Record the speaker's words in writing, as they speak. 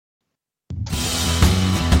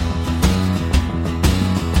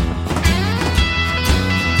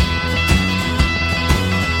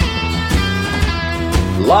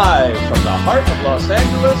Live from the heart of Los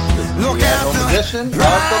Angeles, this is the annual edition of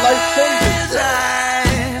the Life Changes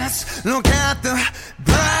Show. Look at the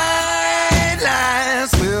bright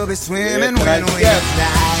lights. We'll be swimming when we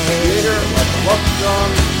fly. Creator of the Love Song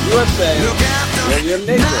USA, Look at the William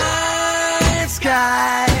Najger. night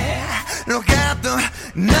sky. Look at the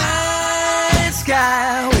night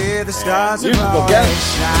sky where the stars are Musical always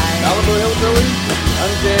guests, shine. Malibu Hillbillies,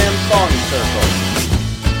 unJam Song Circle.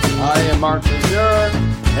 I am Mark Najger,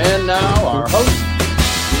 and now our host,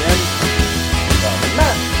 the MC, the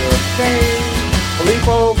Master of Change,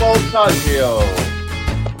 Filippo Voltaggio.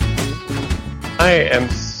 I am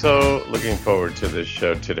so looking forward to this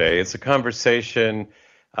show today. It's a conversation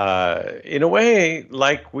in a way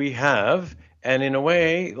like we have, and in a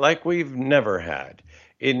way like we've never had.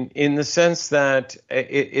 In the sense that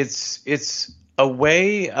it's a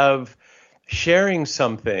way of sharing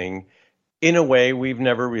something in a way we've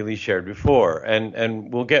never really shared before.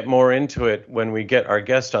 And we'll get more into it when we get our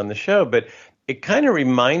guest on the show, but it kind of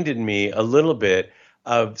reminded me a little bit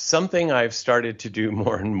of something I've started to do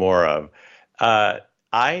more and more of.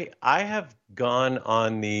 I have gone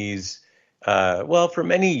on these, for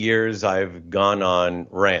many years I've gone on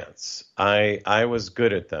rants. I was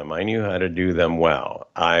good at them. I knew how to do them well.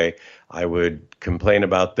 I would complain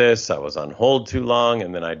about this. I was on hold too long,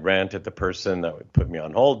 and then I'd rant at the person that would put me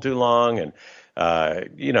on hold too long, and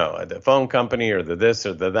the phone company or the this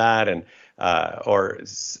or the that, and or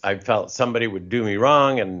I felt somebody would do me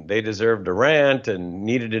wrong and they deserved a rant and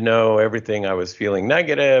needed to know everything I was feeling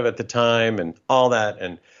negative at the time and all that.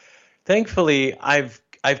 And thankfully, I've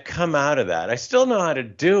come out of that. I still know how to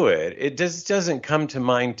do it. It just doesn't come to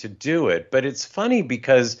mind to do it. But it's funny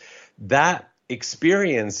because that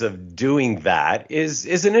experience of doing that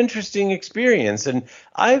is an interesting experience. And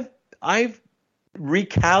I've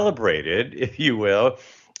recalibrated, if you will,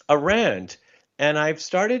 a rant. And I've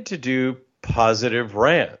started to do positive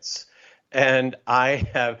rants. And I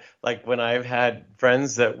have, like when I've had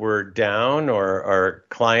friends that were down or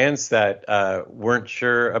clients that weren't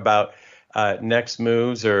sure about next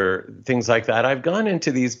moves or things like that, I've gone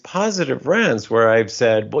into these positive rants where I've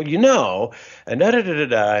said, well, and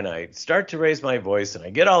da-da-da-da-da, and I start to raise my voice and I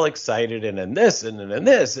get all excited and then this and then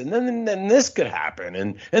this and then this could happen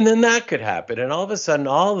and then that could happen. And all of a sudden,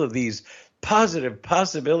 all of these positive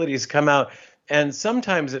possibilities come out. And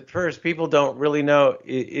sometimes at first people don't really know,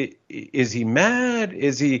 is he mad?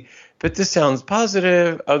 But this sounds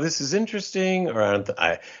positive. Oh, this is interesting.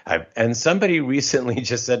 And somebody recently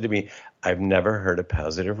just said to me, I've never heard a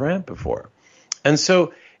positive rant before. And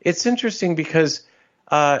so it's interesting because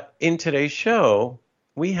in today's show,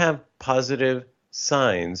 we have positive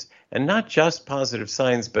signs, and not just positive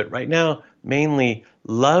signs, but right now, mainly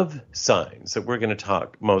love signs that we're going to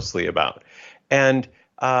talk mostly about. And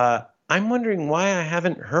I'm wondering why I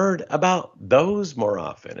haven't heard about those more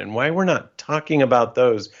often and why we're not talking about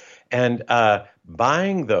those and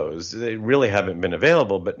buying those. They really haven't been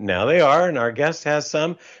available, but now they are, and our guest has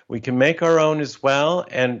some. We can make our own as well,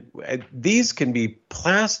 and these can be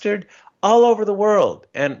plastered all over the world.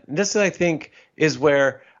 And this, I think, is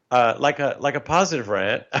where, like a positive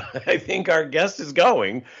rant, I think our guest is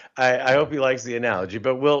going. I hope he likes the analogy,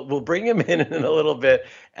 but we'll bring him in a little bit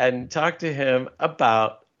and talk to him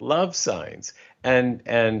about love signs,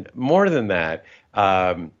 and more than that,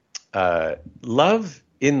 love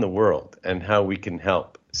in the world and how we can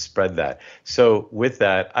help spread that. So with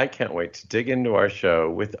that, I can't wait to dig into our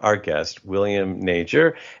show with our guest, William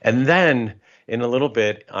Najger. And then in a little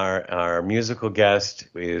bit, our musical guest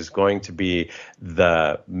is going to be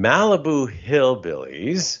the Malibu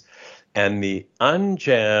Hillbillies and the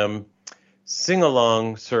unJam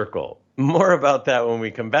Singalong Circle. More about that when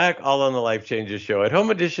we come back, all on the Life Changes Show at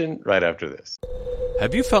Home Edition right after this.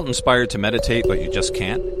 Have you felt inspired to meditate, but you just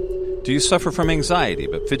can't? Do you suffer from anxiety,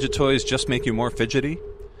 but fidget toys just make you more fidgety?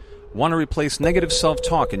 Want to replace negative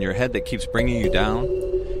self-talk in your head that keeps bringing you down?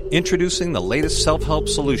 Introducing the latest self-help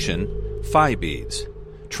solution, Phi Beads.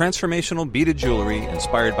 Transformational beaded jewelry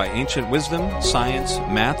inspired by ancient wisdom, science,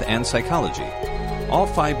 math, and psychology. All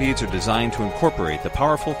Phi Beads are designed to incorporate the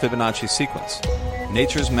powerful Fibonacci sequence,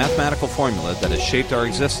 nature's mathematical formula that has shaped our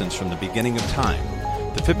existence from the beginning of time.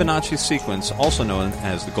 The Fibonacci sequence, also known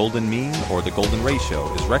as the golden mean or the golden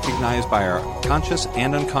ratio, is recognized by our conscious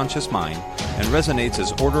and unconscious mind and resonates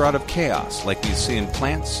as order out of chaos, like we see in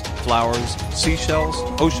plants, flowers, seashells,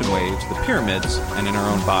 ocean waves, the pyramids, and in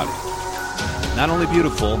our own body. Not only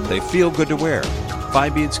beautiful, they feel good to wear. Phi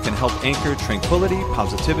Beads can help anchor tranquility,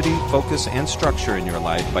 positivity, focus, and structure in your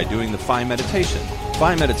life by doing the Phi meditation.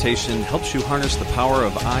 Phi meditation helps you harness the power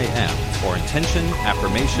of I Am, or intention,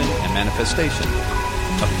 affirmation, and manifestation.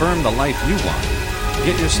 Affirm the life you want.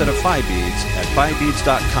 Get your set of Phi beads at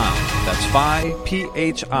phibeads.com. That's Phi,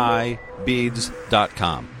 P-H-I,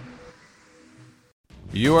 beads.com.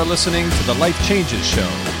 You are listening to The Life Changes Show,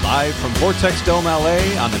 live from Vortex Dome,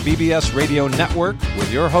 LA on the BBS Radio Network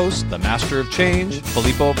with your host, the Master of Change,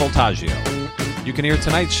 Filippo Voltaggio. You can hear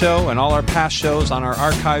tonight's show and all our past shows on our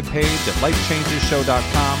archive page at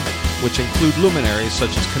lifechangeshow.com, which include luminaries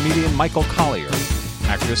such as comedian Michael Collier,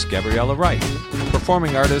 actress Gabriella Wright,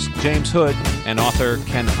 performing artist James Hood, and author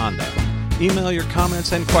Ken Honda. Email your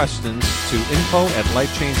comments and questions to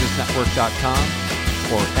info@lifechangesnetwork.com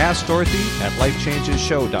or Ask Dorothy at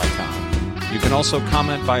lifechangeshow.com. You can also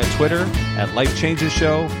comment via Twitter at Life Changes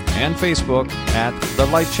Show and Facebook at The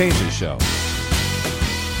Life Changes Show.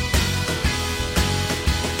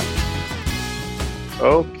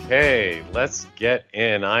 Okay, let's get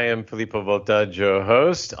in. I am Filippo Voltaggio,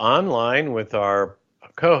 host, online with our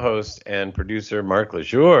co-host and producer, Mark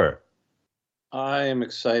LeJour. I am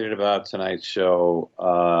excited about tonight's show.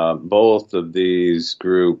 Both of these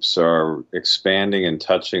groups are expanding and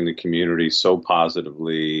touching the community so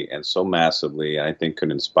positively and so massively, and I think could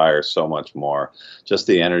inspire so much more. Just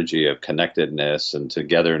the energy of connectedness and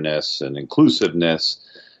togetherness and inclusiveness.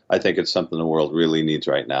 I think it's something the world really needs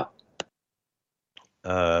right now.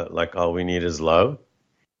 Like all we need is love?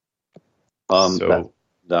 That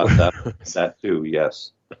too,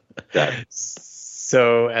 yes.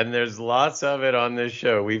 So, and there's lots of it on this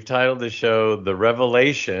show. We've titled the show The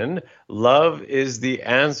Revelation, Love is the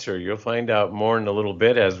Answer. You'll find out more in a little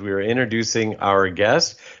bit as we are introducing our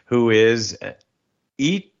guest, who is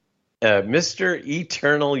Mr.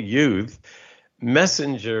 Eternal Youth,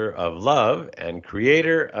 messenger of love and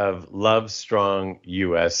creator of Love Strong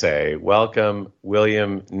USA. Welcome,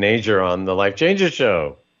 William Najger, on the Life Changes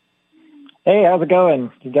Show. Hey, how's it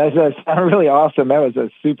going? You guys sound really awesome. That was a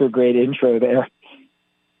super great intro there.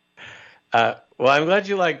 Well, I'm glad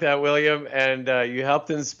you like that, William, and you helped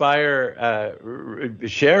inspire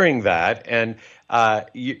sharing that. And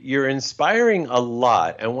you're inspiring a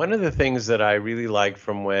lot. And one of the things that I really liked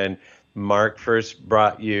from when Mark first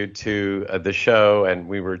brought you to the show, and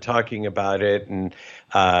we were talking about it, and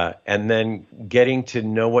then getting to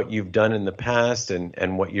know what you've done in the past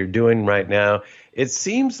and what you're doing right now, it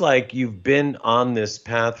seems like you've been on this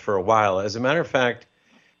path for a while. As a matter of fact,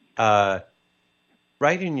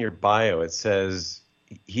 right in your bio, it says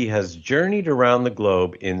he has journeyed around the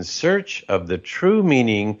globe in search of the true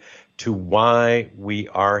meaning to why we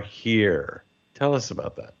are here. Tell us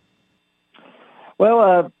about that.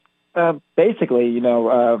 Well, basically,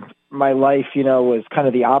 my life, was kind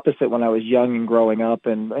of the opposite when I was young and growing up,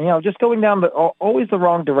 and, just going down always the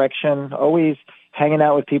wrong direction, always hanging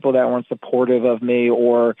out with people that weren't supportive of me,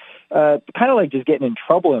 or kind of like just getting in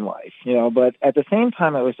trouble in life, But at the same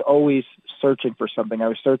time, I was always searching for something. I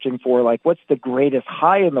was searching for, like, what's the greatest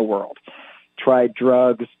high in the world? Tried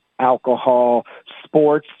drugs, alcohol,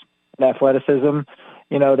 sports, and athleticism.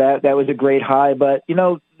 That was a great high. But,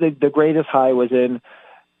 the greatest high was in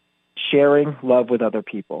sharing love with other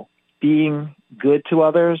people, being good to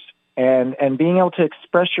others, and being able to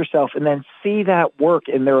express yourself and then see that work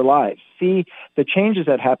in their lives, see the changes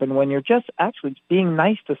that happen when you're just actually being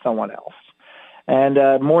nice to someone else.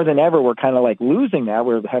 And more than ever, we're kind of like losing that.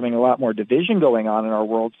 We're having a lot more division going on in our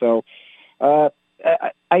world. So I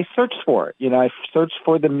searched for it. I searched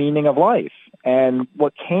for the meaning of life. And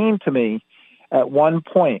what came to me at one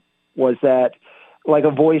point was that, like,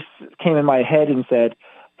 a voice came in my head and said,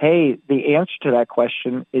 hey, the answer to that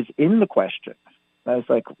question is in the question. And I was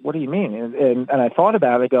like, what do you mean? And I thought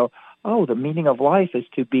about it. I go, oh, the meaning of life is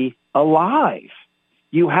to be alive.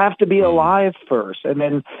 You have to be alive first. And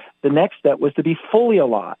then the next step was to be fully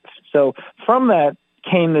alive. So from that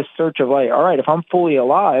came this search of, like, all right, if I'm fully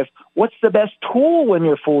alive, what's the best tool when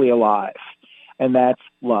you're fully alive? And that's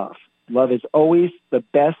love. Love is always the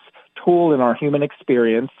best tool in our human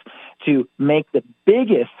experience to make the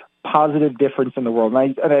biggest positive difference in the world.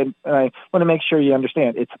 And I want to make sure you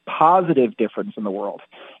understand it's positive difference in the world,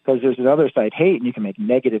 because there's another side, hate, and you can make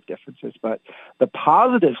negative differences. But the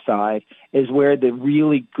positive side is where the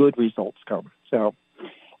really good results come. So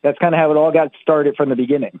that's kind of how it all got started from the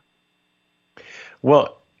beginning.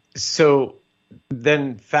 Well, so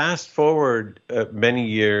then fast forward many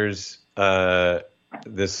years, the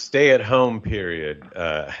stay-at-home period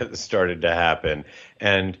started to happen,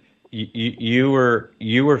 and you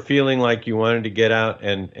were feeling like you wanted to get out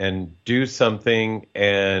and do something,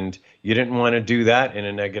 and you didn't want to do that in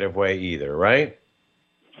a negative way either, right?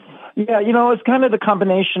 Yeah, it's kind of the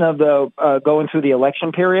combination of the going through the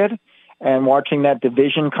election period and watching that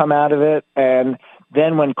division come out of it, and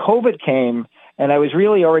then when COVID came And I was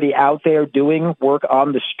really already out there doing work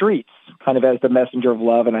on the streets, kind of as the messenger of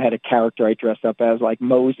love. And I had a character I dressed up as, like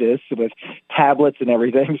Moses, with tablets and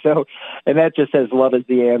everything. So, and that just says love is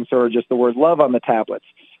the answer, or just the word love on the tablets.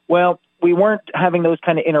 Well, we weren't having those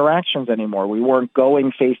kind of interactions anymore. We weren't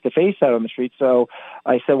going face to face out on the street. So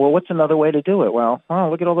I said, well, what's another way to do it? Well,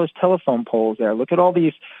 look at all those telephone poles there. Look at all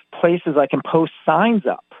these places I can post signs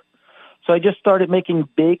up. So I just started making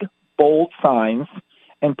big, bold signs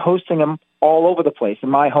and posting them all over the place in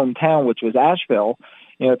my hometown, which was Asheville,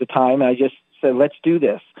 at the time. And I just said, let's do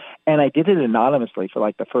this. And I did it anonymously for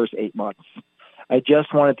like the first 8 months. I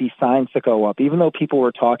just wanted these signs to go up. Even though people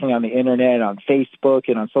were talking on the internet, on Facebook,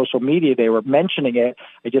 and on social media, they were mentioning it,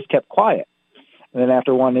 I just kept quiet. And then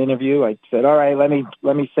after one interview, I said, all right,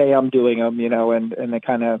 let me say I'm doing them, and it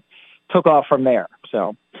kind of took off from there.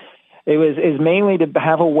 So it was mainly to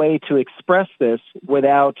have a way to express this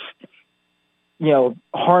without,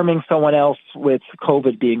 harming someone else, with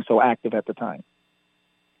COVID being so active at the time.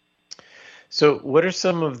 So what are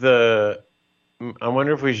some of I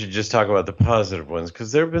wonder if we should just talk about the positive ones,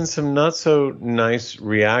 because there have been some not so nice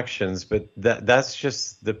reactions, but that's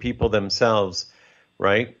just the people themselves,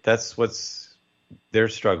 right? That's what's they're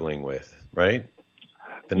struggling with, right?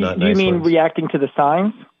 The not nice You mean ones. Reacting to the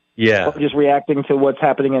signs? Yeah. Or just reacting to what's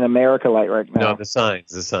happening in America right now? No, the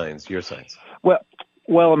signs, your signs.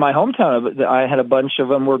 Well, in my hometown, I had a bunch of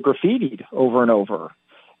them were graffitied over and over,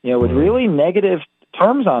 with really negative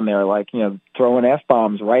terms on there, like, throwing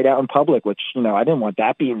F-bombs right out in public, which, I didn't want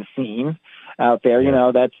that being seen out there.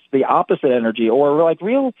 Yeah. That's the opposite energy. Or like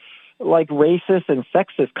real, like, racist and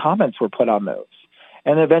sexist comments were put on those.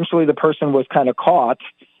 And eventually the person was kind of caught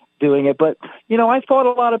doing it. But, I thought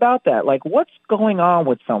a lot about that. Like, what's going on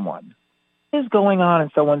with someone? What is going on in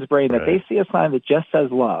someone's brain that they see a sign that just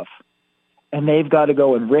says love, and they've got to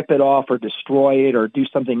go and rip it off or destroy it or do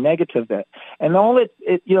something negative that, and all it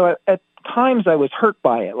at times I was hurt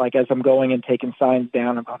by it. Like, as I'm going and taking signs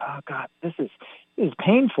down, I'm going, oh God, this is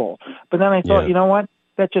painful. But then I thought, you know what?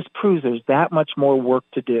 That just proves there's that much more work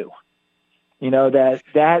to do.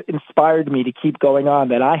 That inspired me to keep going on,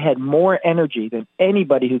 that I had more energy than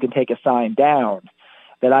anybody who can take a sign down,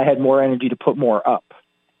 that I had more energy to put more up.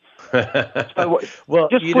 So well,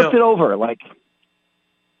 just flipped it over, like.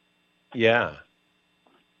 Yeah.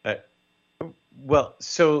 Well,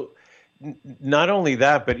 so not only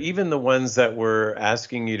that, but even the ones that were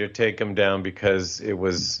asking you to take them down because it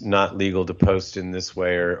was not legal to post in this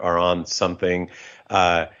way or on something,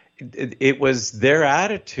 it was their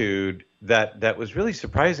attitude that was really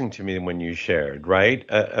surprising to me when you shared, right,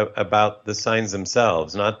 about the signs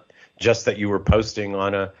themselves, not just that you were posting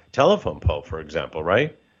on a telephone pole, for example,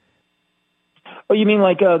 right? Oh, you mean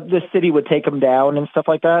like the city would take them down and stuff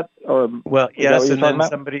like that? Or well, yes, and then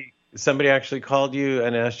about? somebody actually called you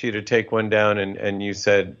and asked you to take one down, and you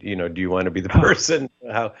said, do you want to be the person?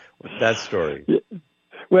 How that story?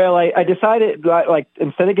 Well, I decided, like,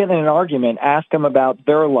 instead of getting in an argument, ask them about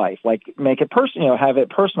their life, like make it personal, have it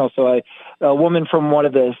personal. So a woman from one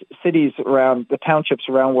of the cities around the townships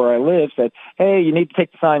around where I live said, hey, you need to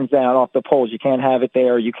take the signs down off the poles. You can't have it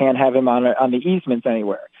there. You can't have them on the easements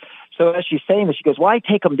anywhere. So as she's saying this, she goes, well, I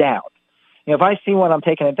take them down. If I see one, I'm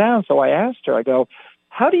taking it down. So I asked her, I go,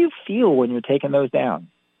 how do you feel when you're taking those down?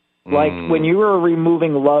 Like when you are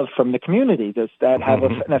removing love from the community, does that have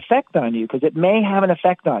an effect on you? Because it may have an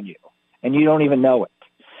effect on you, and you don't even know it.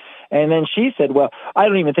 And then she said, well, I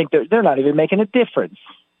don't even think they're not even making a difference.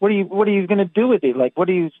 What are you going to do with it? Like, what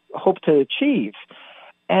do you hope to achieve?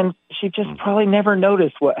 And she just probably never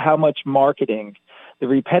noticed how much marketing, the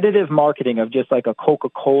repetitive marketing of just like a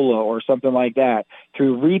Coca-Cola or something like that,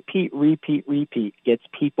 through repeat, gets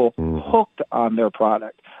people hooked on their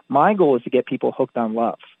product. My goal is to get people hooked on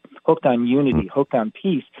love, hooked on unity, hooked on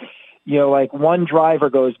peace. Like one driver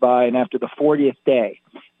goes by, and after the 40th day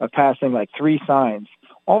of passing like 3 signs,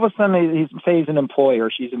 all of a sudden he's an employer,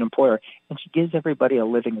 she's an employer, and she gives everybody a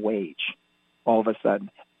living wage all of a sudden.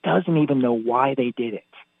 Doesn't even know why they did it.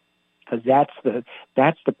 Because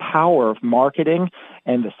that's the power of marketing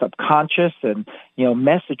and the subconscious and,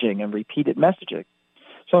 messaging and repeated messaging.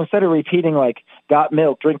 So instead of repeating like, got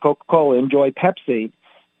milk, drink Coca-Cola, enjoy Pepsi,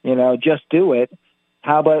 just do it,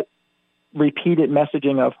 how about repeated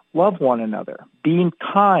messaging of love one another, being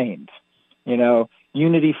kind,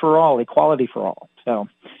 unity for all, equality for all. So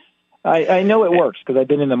I know it works because I've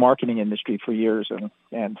been in the marketing industry for years,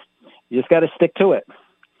 and you just got to stick to it.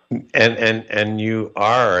 And you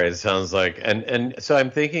are, it sounds like. And so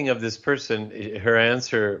I'm thinking of this person, her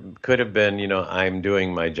answer could have been, I'm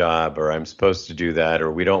doing my job, or I'm supposed to do that,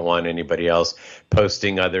 or we don't want anybody else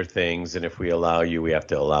posting other things, and if we allow you, we have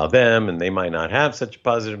to allow them, and they might not have such a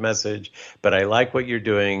positive message, but I like what you're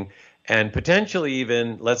doing. And potentially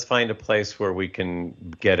even, let's find a place where we can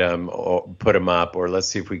get them or put them up, or let's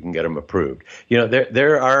see if we can get them approved.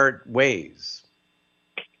 There are ways.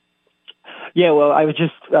 Yeah, well, I was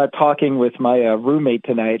just talking with my roommate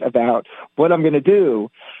tonight about what I'm going to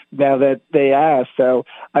do now that they asked. So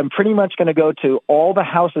I'm pretty much going to go to all the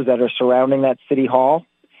houses that are surrounding that city hall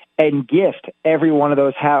and gift every one of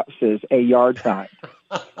those houses a yard sign.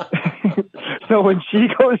 So when she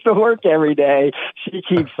goes to work every day, she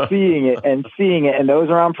keeps seeing it. And those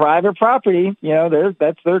are on private property.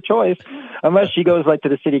 That's their choice. Unless she goes to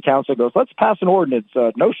the city council, goes, let's pass an ordinance,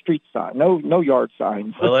 no street sign, no yard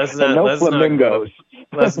signs, well, no flamingos.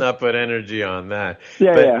 Let's not put energy on that.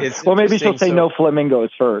 Yeah. Well, maybe she'll say no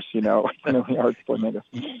flamingos first. No yard flamingos.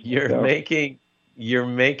 You're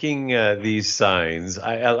making these signs.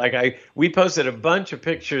 We posted a bunch of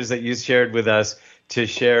pictures that you shared with us to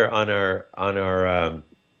share on our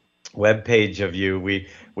web page of you.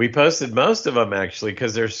 We posted most of them actually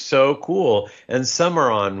because they're so cool, and some are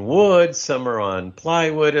on wood, some are on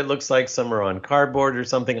plywood. It looks like some are on cardboard or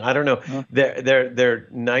something. I don't know. They're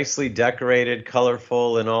nicely decorated,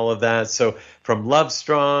 colorful, and all of that. So from Love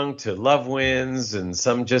Strong to Love Wins, and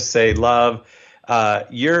some just say love.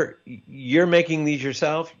 You're making these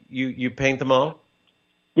yourself? You paint them all?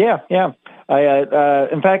 Yeah.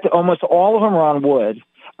 In fact, almost all of them are on wood.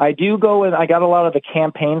 I do go and I got a lot of the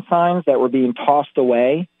campaign signs that were being tossed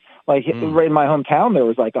away. Right in my hometown, there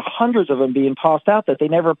was hundreds of them being tossed out that they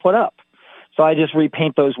never put up. So I just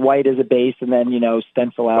repaint those white as a base and then,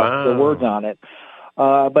 stencil out the words on it.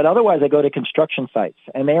 But otherwise, I go to construction sites,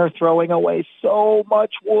 and they are throwing away so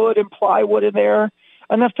much wood and plywood in there,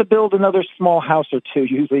 enough to build another small house or two,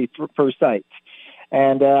 usually per site.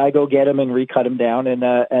 And I go get them and recut them down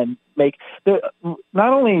and make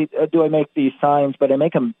not only do I make these signs, but I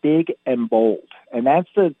make them big and bold. And that's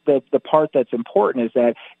the part that's important, is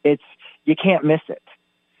that you can't miss it.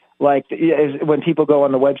 When people go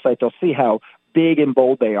on the website, they'll see how big and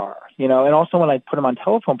bold they are, and also when I put them on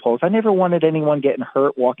telephone poles, I never wanted anyone getting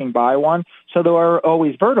hurt walking by one. So they are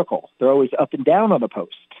always vertical. They're always up and down on the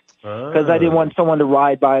post. Because I didn't want someone to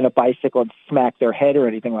ride by on a bicycle and smack their head or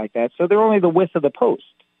anything like that. So they're only the width of the post.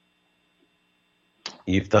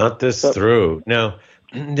 You've thought this through. Now,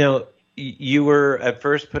 you were at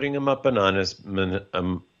first putting them up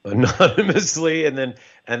anonymously, and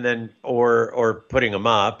then or putting them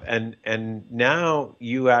up, and now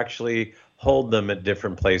you actually hold them at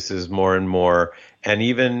different places more and more. And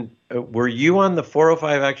even were you on the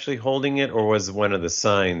 405 actually holding it, or was one of the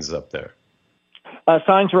signs up there?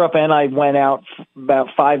 Signs were up, and I went out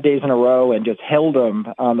about 5 days in a row and just held them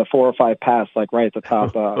on the 405 pass, right at the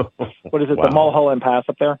top. What is it, wow. The Mulholland Pass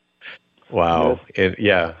up there? Wow.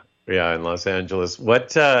 Yeah, in Los Angeles.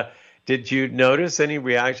 What did you notice any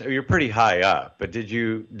reaction? You're pretty high up, but did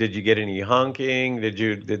you get any honking?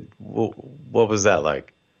 What was that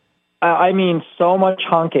like? I mean, so much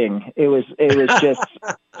honking. It was just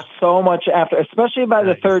so much after, especially by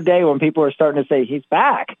the third day when people were starting to say, he's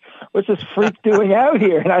back. What's this freak doing out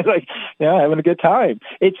here? And I was like, having a good time.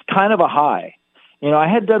 It's kind of a high. I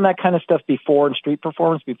had done that kind of stuff before in street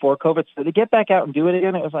performance before COVID. So to get back out and do it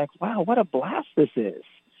again, it was like, wow, what a blast this is.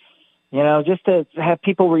 Just to have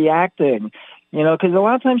people reacting, because a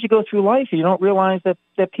lot of times you go through life and you don't realize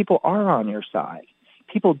that people are on your side.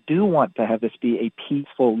 People do want to have this be a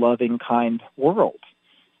peaceful, loving, kind world,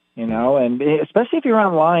 and especially if you're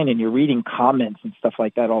online and you're reading comments and stuff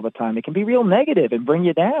like that all the time, it can be real negative and bring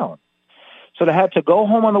you down. So to have to go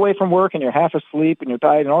home on the way from work and you're half asleep and you're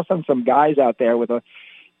tired, and all of a sudden some guys out there with a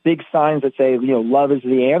big signs that say, love is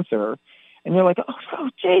the answer. And you're like, oh,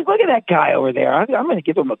 gee, look at that guy over there. I'm going to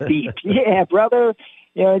give him a beep. Yeah, brother.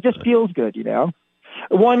 It just feels good,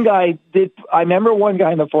 One guy I remember one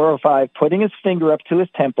guy in the 405 putting his finger up to his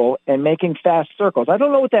temple and making fast circles. I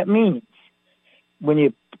don't know what that means. When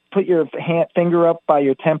you put your finger up by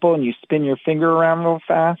your temple and you spin your finger around real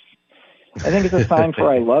fast. I think it's a sign for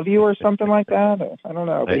I love you or something like that. I don't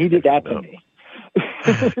know, but he did that to me.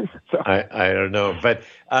 So. I don't know. But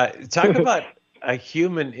talk about a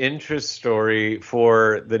human interest story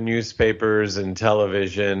for the newspapers and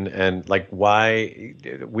television, and like why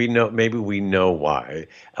maybe we know why,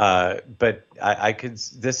 but I could.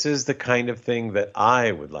 This is the kind of thing that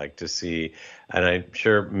I would like to see, and I'm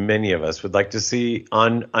sure many of us would like to see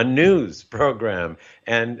on a news program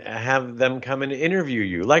and have them come and interview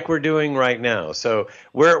you like we're doing right now. So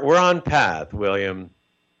we're on path, William.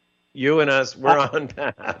 You and us, we're on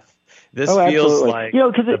path. This feels absolutely.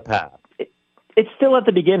 like the path. It's still at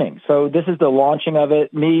the beginning. So this is the launching of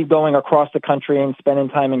it. Me going across the country and spending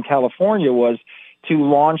time in California was to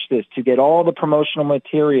launch this, to get all the promotional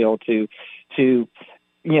material, to go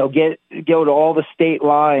to all the state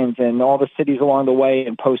lines and all the cities along the way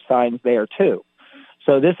and post signs there too.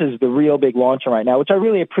 So this is the real big launching right now, which I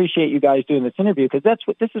really appreciate you guys doing this interview, because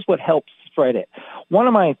this is what helps spread it. One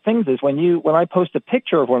of my things is when I post a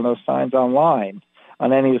picture of one of those signs online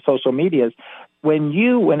on any of the social medias,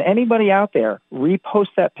 when anybody out there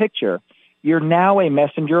reposts that picture, you're now a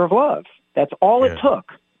messenger of love. That's all it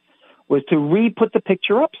took, was to re-put the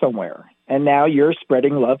picture up somewhere. And now you're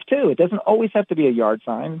spreading love too. It doesn't always have to be a yard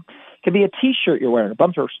sign. It could be a T-shirt you're wearing, a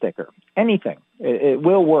bumper sticker, anything. It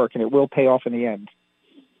will work, and it will pay off in the end.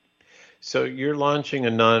 So you're launching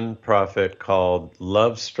a nonprofit called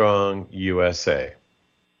Love Strong USA.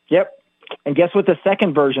 Yep. And guess what the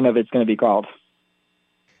second version of it's going to be called?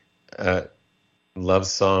 Love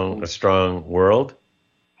Song, A Strong World?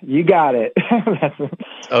 You got it.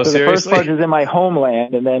 So the first part is in my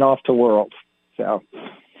homeland and then off to world. So.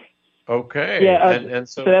 Okay. Yeah, and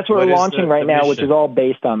so that's what we're launching right now, which is all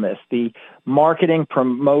based on this. The marketing,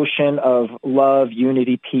 promotion of love,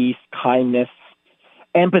 unity, peace, kindness,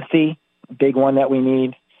 empathy, big one that we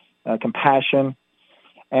need, compassion.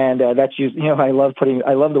 And that's used, I love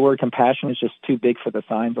the word compassion. It's just too big for the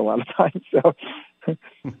signs a lot of times. So,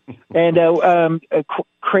 and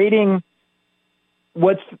creating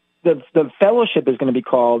what's the fellowship is going to be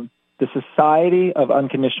called the Society of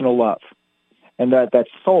Unconditional Love. And that's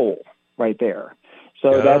soul right there.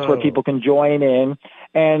 So that's where people can join in.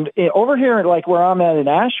 And over here, like where I'm at in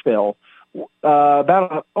Asheville,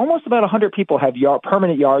 almost about 100 people have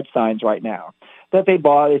permanent yard signs right now that they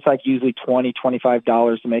bought. It's like usually $20,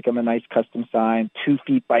 $25 to make them a nice custom sign, 2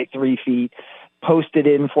 feet by 3 feet, post it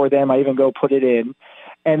in for them. I even go put it in.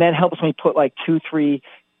 And that helps me put like 2, 3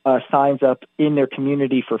 signs up in their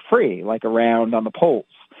community for free, like around on the poles.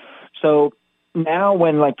 So now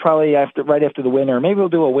when probably right after the winter, maybe we'll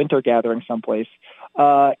do a winter gathering someplace,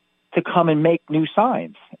 to come and make new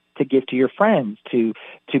signs to give to your friends, to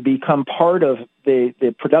become part of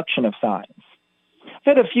the production of signs.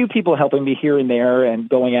 I've had a few people helping me here and there and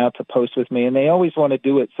going out to post with me, and they always want to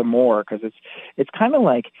do it some more because it's kind of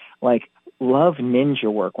like love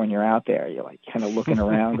ninja work when you're out there. You're like kind of looking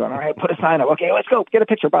around going, all right, put a sign up. Okay, let's go. Get a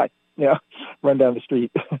picture. Bye. Run down the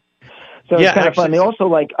street. So it's kind of fun. They also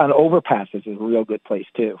like on overpasses is a real good place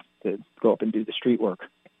too to go up and do the street work.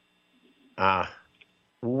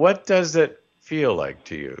 What does it feel like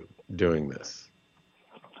to you doing this?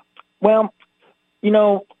 Well,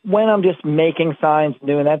 when I'm just making signs,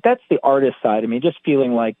 doing that's the artist side of me, just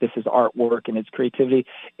feeling like this is artwork and it's creativity.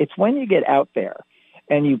 It's when you get out there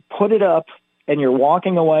and you put it up and you're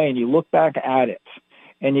walking away and you look back at it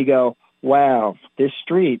and you go, wow, this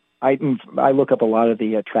street, I look up a lot of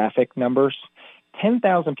the traffic numbers.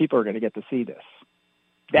 10,000 people are going to get to see this.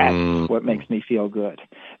 That's what makes me feel good.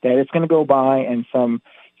 That it's going to go by and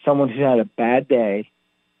someone who's had a bad day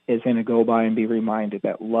is going to go by and be reminded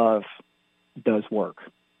that love does work.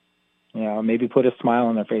 Maybe put a smile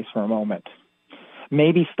on their face for a moment.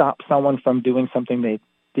 Maybe stop someone from doing something they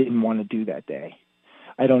didn't want to do that day.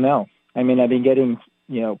 I don't know. I mean, I've been getting,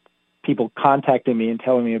 people contacting me and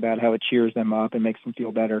telling me about how it cheers them up and makes them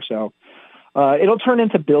feel better. So it'll turn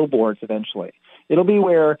into billboards eventually. It'll be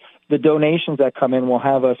where the donations that come in will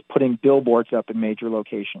have us putting billboards up in major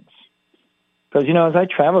locations. Because, as I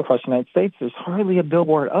travel across the United States, there's hardly a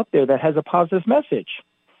billboard up there that has a positive message.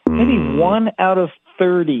 Maybe 1 out of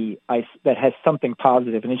 30 that has something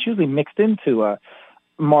positive, and it's usually mixed into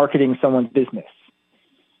marketing someone's business.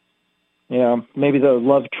 Maybe the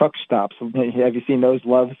Love truck stops. Have you seen those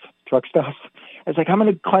Love truck stops? It's like, I'm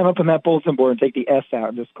going to climb up on that bulletin board and take the S out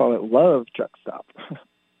and just call it Love truck stop.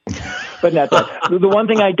 But not that. The one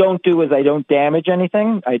thing I don't do is I don't damage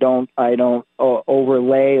anything. I don't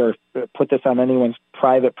overlay or put this on anyone's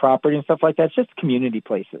private property and stuff like that. It's just community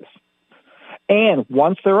places. And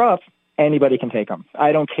once they're up, anybody can take them.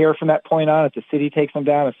 I don't care from that point on if the city takes them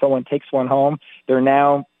down, if someone takes one home,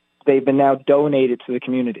 they've been now donated to the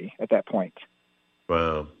community at that point.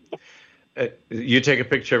 Wow. You take a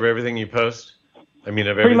picture of everything you post? I mean,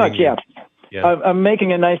 of everything? Pretty much, yeah. Yeah. I'm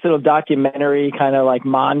making a nice little documentary, kind of like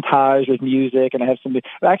montage with music, and I have some.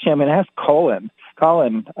 Actually, I'm going to ask Colin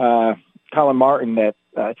Martin. That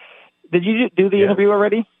did you do the interview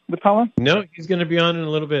already with Colin? No, he's going to be on in a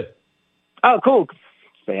little bit. Oh, cool.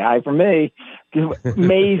 Say hi from me.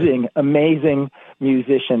 Amazing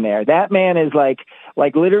musician there. That man is like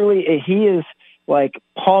literally, he is like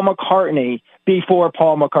Paul McCartney before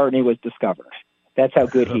Paul McCartney was discovered. That's how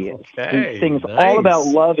good he is. Okay, he sings nice. all about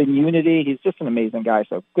love and unity. He's just an amazing guy.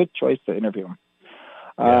 So good choice to interview him.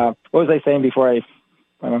 What was I saying before I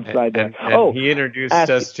went on side there? And he introduced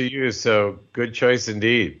us to you, so good choice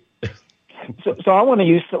indeed. So I want to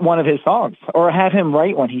use one of his songs or have him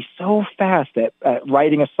write one. He's so fast at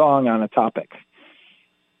writing a song on a topic.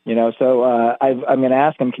 So I'm going to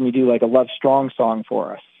ask him, can you do like a Love Strong song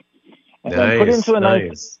for us? And then put it into a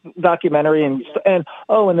nice documentary. And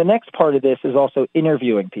the next part of this is also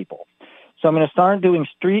interviewing people. So I'm going to start doing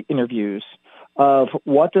street interviews of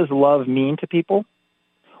what does love mean to people?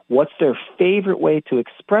 What's their favorite way to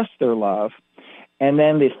express their love? And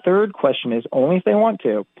then the third question is, only if they want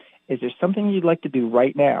to, is there something you'd like to do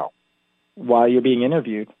right now while you're being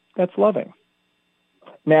interviewed that's loving?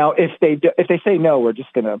 Now, if they say no, we're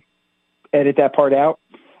just going to edit that part out.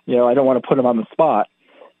 I don't want to put them on the spot.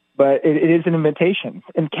 But it is an invitation,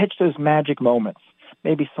 and catch those magic moments.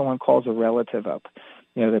 Maybe someone calls a relative up,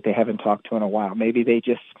 that they haven't talked to in a while. Maybe they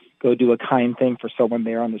just go do a kind thing for someone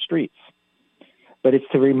there on the streets. But it's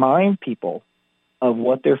to remind people of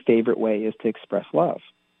what their favorite way is to express love.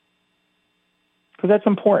 Because that's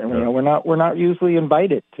important. We're not usually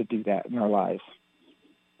invited to do that in our lives.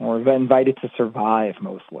 We're invited to survive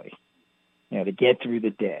mostly, to get through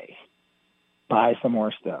the day, buy some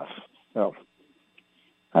more stuff. So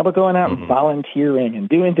how about going out and volunteering and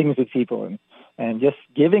doing things with people and just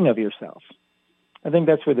giving of yourself? I think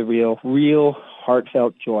that's where the real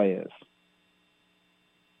heartfelt joy is.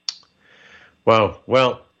 Wow.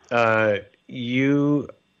 Well, you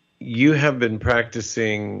have been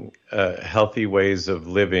practicing healthy ways of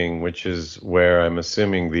living, which is where I'm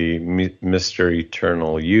assuming the Mr.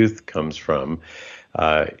 Eternal Youth comes from.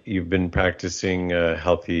 You've been practicing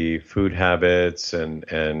healthy food habits,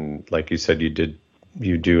 and like you said,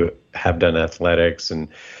 you have done athletics, and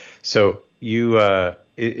so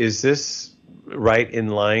is this right in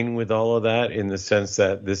line with all of that, in the sense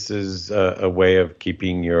that this is a way of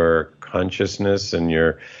keeping your consciousness and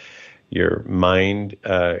your mind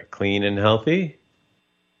clean and healthy?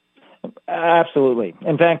 Absolutely.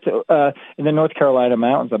 In fact, in the North Carolina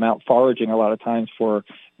mountains, I'm out foraging a lot of times for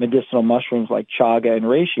medicinal mushrooms like chaga and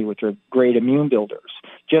reishi, which are great immune builders,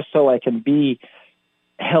 just so I can be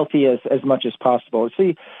healthy as much as possible.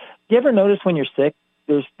 See, do you ever notice when you're sick,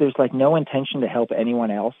 there's like no intention to help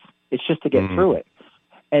anyone else? It's just to get through it.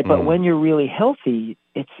 But when you're really healthy,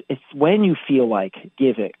 it's when you feel like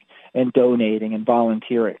giving and donating and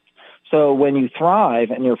volunteering. So when you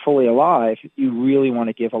thrive and you're fully alive, you really want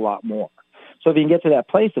to give a lot more. So if you can get to that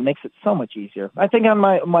place, it makes it so much easier. I think on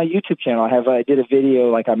my YouTube channel, I did a video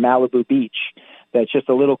like on Malibu Beach that's just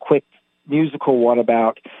a little quick musical one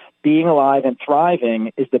about being alive and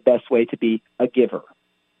thriving is the best way to be a giver.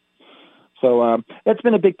 So that's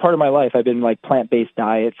been a big part of my life. I've been like plant-based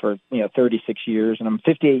diet for 36 years, and I'm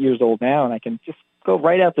 58 years old now, and I can just go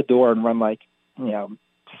right out the door and run like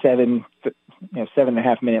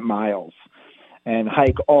 7.5 minute miles and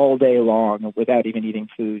hike all day long without even eating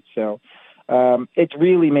food. So it's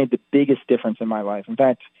really made the biggest difference in my life. In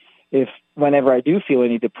fact, whenever I do feel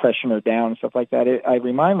any depression or down and stuff like that, I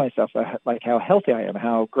remind myself like how healthy I am,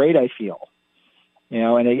 how great I feel,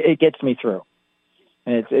 and it gets me through.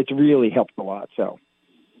 And it's really helped a lot. So,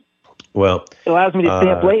 well, it allows me to stay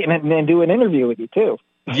up late and then do an interview with you too.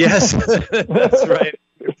 Yes, that's right.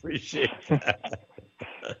 I appreciate that.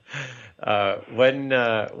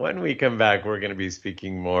 When we come back, we're going to be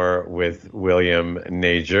speaking more with William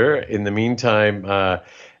Najger. In the meantime,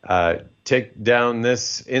 take down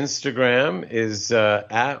this Instagram is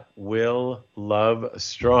at Will Love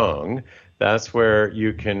Strong. That's where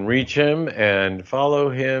you can reach him and follow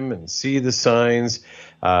him and see the signs.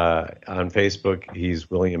 On Facebook, he's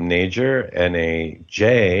William Najger,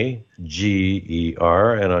 Najger,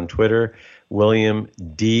 and on Twitter, William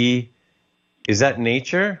D. Is that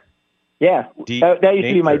Nature? Yeah, that used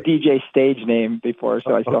to be my DJ stage name before,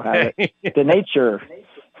 so I still have it. The Nature.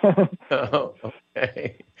 Oh,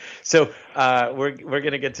 okay. So we're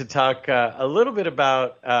going to get to talk a little bit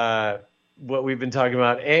about what we've been talking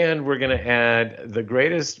about, and we're going to add the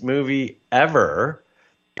greatest movie ever.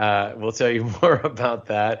 We'll tell you more about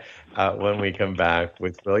that when we come back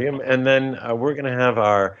with William, and then we're going to have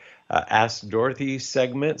our Ask Dorothy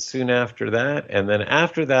segment soon after that. And then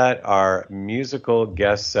after that, our musical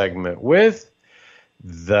guest segment with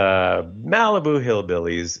the Malibu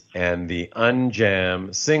Hillbillies and the unJam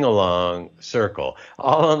Singalong Circle.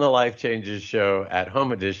 All on the Life Changes Show at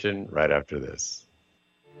Home Edition right after this.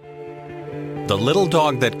 The Little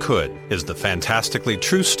Dog That Could is the fantastically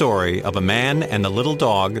true story of a man and a little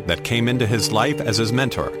dog that came into his life as his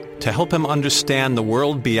mentor to help him understand the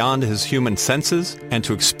world beyond his human senses and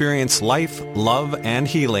to experience life, love, and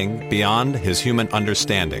healing beyond his human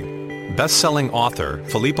understanding. Best-selling author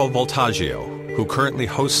Filippo Voltaggio, who currently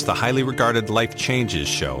hosts the highly regarded Life Changes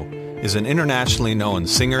Show, is an internationally known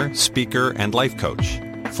singer, speaker, and life coach.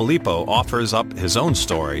 Filippo offers up his own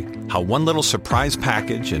story, how one little surprise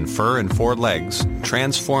package in fur and 4 legs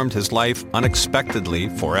transformed his life unexpectedly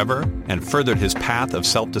forever and furthered his path of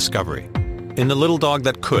self-discovery. In The Little Dog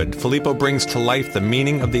That Could, Filippo brings to life the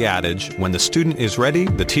meaning of the adage, when the student is ready,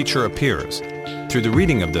 the teacher appears. Through the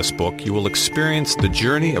reading of this book, you will experience the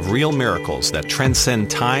journey of real miracles that transcend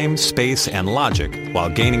time, space, and logic while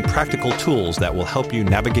gaining practical tools that will help you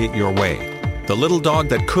navigate your way. The Little Dog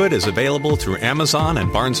That Could is available through Amazon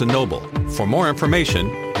and Barnes & Noble. For more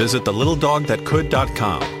information, visit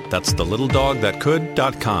thelittledogthatcould.com. That's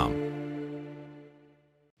thelittledogthatcould.com.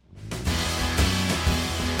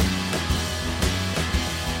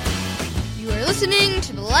 You are listening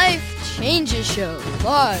to the Life Changes Show,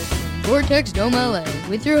 live from Vortex Dome, LA,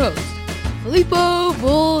 with your host, Filippo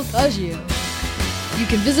Voltaggio. You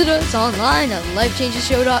can visit us online at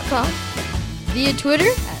lifechangeshow.com, via Twitter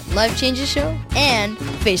at Life Changes Show, and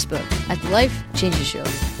Facebook at The Life Changes Show.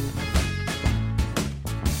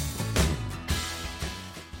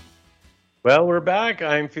 Well, we're back.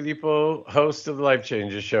 I'm Filippo, host of the Life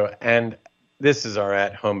Changes Show, and this is our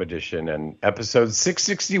at-home edition and episode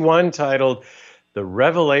 661 titled The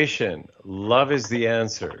Revelation, Love is the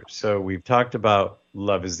Answer. So we've talked about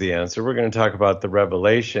Love is the Answer. We're going to talk about the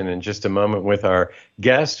revelation in just a moment with our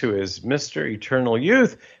guest, who is Mr. Eternal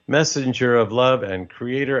Youth, messenger of love and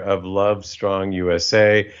creator of Love Strong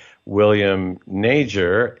USA, William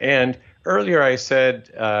Najger. And earlier I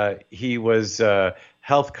said he was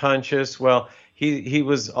health conscious. Well, he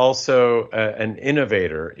was also an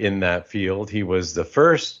innovator in that field. He was the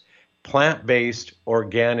first plant-based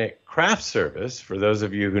organic craft service. For those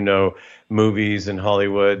of you who know movies in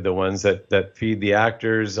Hollywood, the ones that feed the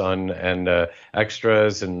actors and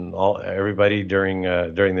extras and everybody during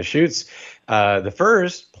the shoots, the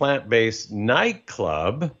first plant-based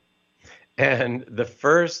nightclub and the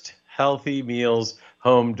first healthy meals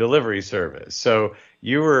home delivery service. So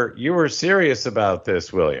you were serious about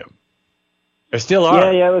this, William. Or still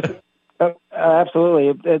are. Yeah, it was,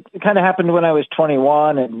 absolutely. It kind of happened when I was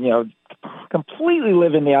 21, and completely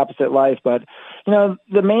living the opposite life. But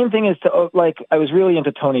the main thing is to I was really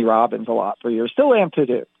into Tony Robbins a lot for years. Still am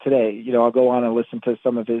today. I'll go on and listen to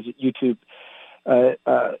some of his YouTube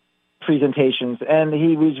presentations, and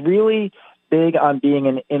he was really big on being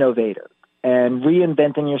an innovator and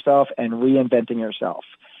reinventing yourself.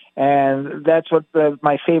 And that's what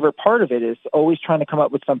my favorite part of it is, always trying to come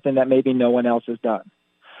up with something that maybe no one else has done.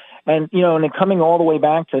 And, and then coming all the way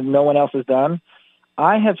back to no one else has done,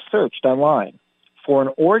 I have searched online for an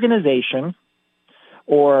organization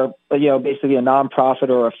or, basically a nonprofit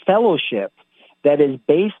or a fellowship that is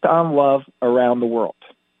based on love around the world.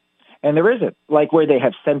 And there isn't, like where they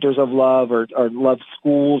have centers of love or love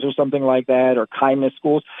schools or something like that, or kindness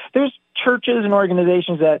schools. There's churches and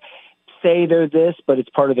organizations that say they're this, but it's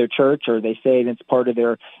part of their church, or they say it's part of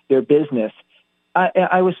their business.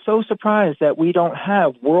 I was so surprised that we don't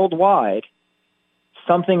have worldwide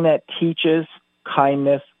something that teaches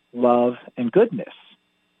kindness, love, and goodness.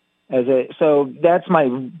 So that's my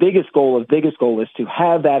biggest goal is to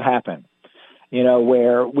have that happen,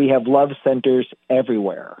 where we have love centers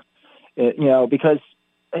everywhere, because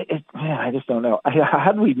I just don't know.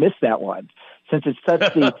 How do we miss that one? Since it's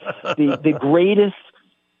such the greatest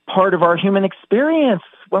part of our human experience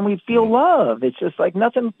when we feel love. It's just like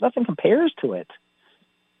nothing compares to it.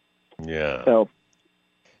 Yeah.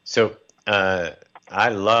 So I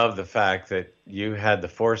love the fact that you had the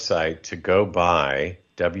foresight to go buy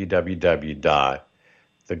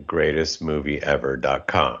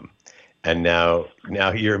www.thegreatestmovieever.com. And now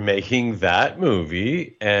you're making that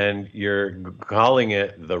movie and you're calling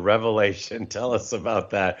it The Revelation. Tell us about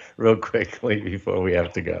that real quickly before we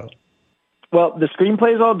have to go. Well, the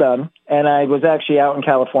screenplay is all done, and I was actually out in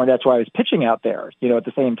California. That's why I was pitching out there, at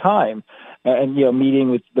the same time, and,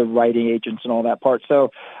 meeting with the writing agents and all that part.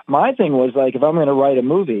 So my thing was, if I'm going to write a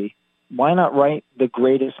movie, why not write the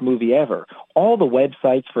greatest movie ever? All the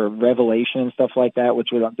websites for Revelation and stuff like that,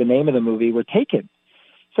 which was the name of the movie, were taken.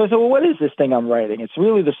 So I said, well, what is this thing I'm writing? It's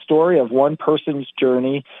really the story of one person's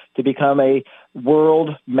journey to become a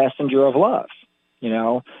world messenger of love,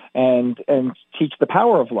 and teach the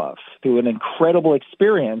power of love through an incredible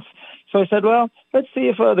experience. So I said, well, let's see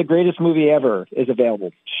if the greatest movie ever is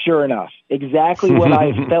available. Sure enough, exactly what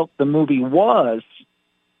I felt the movie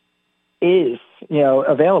is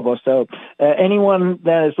available. So anyone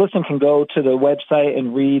that is listening can go to the website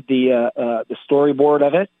and read the storyboard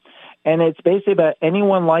of it. And it's basically about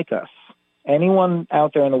anyone like us, anyone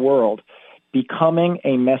out there in the world becoming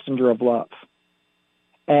a messenger of love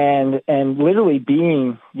and literally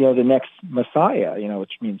being, the next Messiah,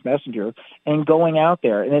 which means messenger, and going out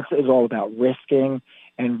there. And it's all about risking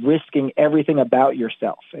everything about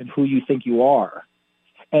yourself and who you think you are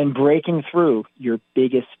and breaking through your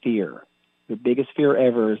biggest fear. The biggest fear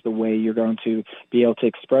ever is the way you're going to be able to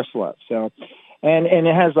express love. So, and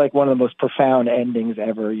it has like one of the most profound endings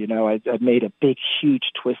ever. I've made a big,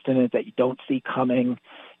 huge twist in it that you don't see coming,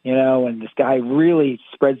 and this guy really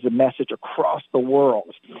spreads the message across the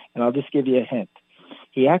world. And I'll just give you a hint.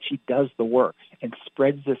 He actually does the work and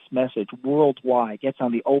spreads this message worldwide, gets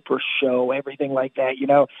on the Oprah show, everything like that,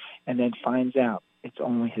 and then finds out it's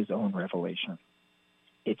only his own revelation.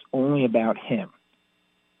 It's only about him.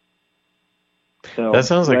 So that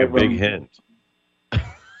sounds like a big hint.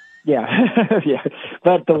 Yeah, yeah.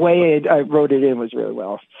 But the way I wrote it in was really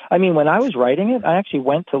well. I mean, when I was writing it, I actually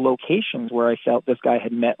went to locations where I felt this guy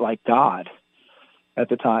had met like God at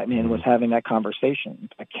the time and was having that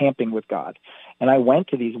conversation, camping with God. And I went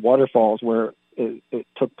to these waterfalls where it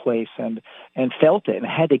took place and felt it and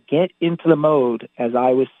had to get into the mode as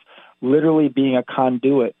I was literally being a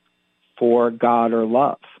conduit for God or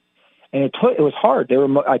love. And it was hard.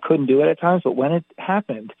 I couldn't do it at times, but when it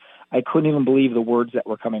happened, I couldn't even believe the words that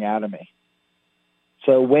were coming out of me.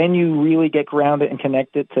 So when you really get grounded and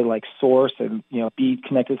connected to like source and, be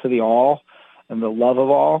connected to the all and the love of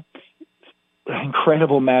all,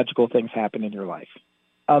 incredible magical things happen in your life.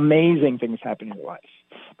 Amazing things happen in your life.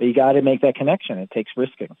 But you got to make that connection. It takes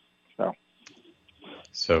risking.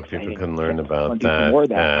 So people can learn about that. More of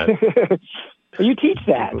that. But you teach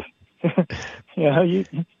that. You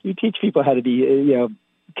teach people how to be,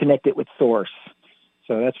 connected with source.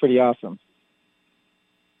 So that's pretty awesome.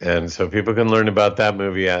 And so people can learn about that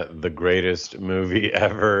movie at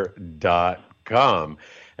thegreatestmovieever.com.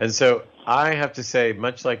 And so I have to say,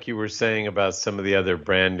 much like you were saying about some of the other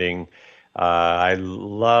branding, I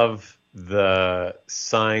love the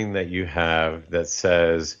sign that you have that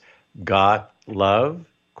says, "Got love?" ?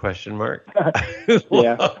 Yeah.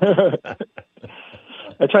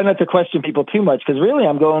 I try not to question people too much because really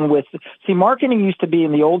I'm going with, marketing used to be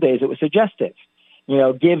in the old days, it was suggestive.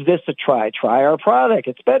 Give this a try our product.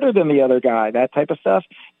 It's better than the other guy, that type of stuff.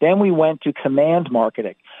 Then we went to command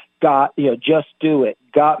marketing. Just do it.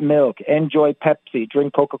 Got milk. Enjoy Pepsi.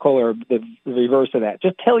 Drink Coca-Cola, or the reverse of that.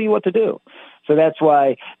 Just tell you what to do. So that's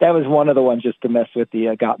why that was one of the ones just to mess with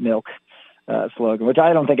the got milk slogan, which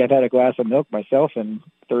I don't think I've had a glass of milk myself in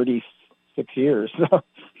 36 years.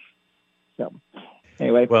 So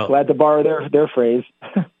anyway, glad to borrow their phrase.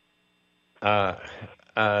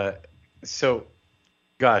 So,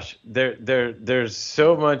 gosh, there's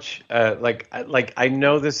so much. Like I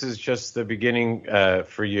know this is just the beginning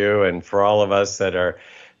for you and for all of us that are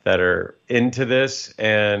into this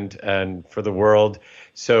and for the world.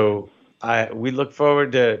 So we look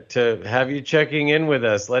forward to have you checking in with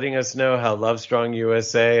us, letting us know how Love Strong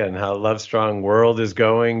USA and how Love Strong World is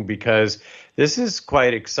going, because this is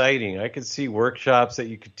quite exciting. I could see workshops that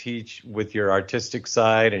you could teach with your artistic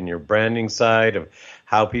side and your branding side of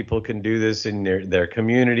how people can do this in their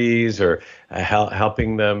communities, or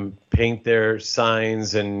helping them paint their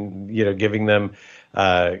signs and giving them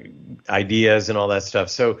ideas and all that stuff.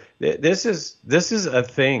 So this is a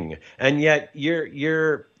thing, and yet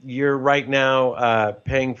you're right now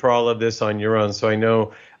paying for all of this on your own. So I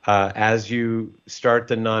know as you start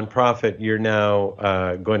the nonprofit, you're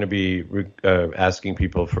now going to be asking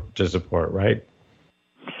people to support, right?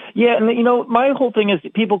 Yeah, and my whole thing is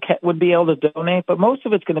that people would be able to donate, but most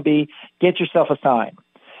of it's going to be get yourself a sign,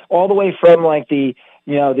 all the way from like the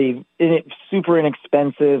super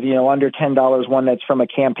inexpensive, under $10 one that's from a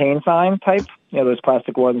campaign sign type, those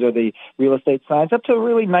plastic ones, or the real estate signs, up to a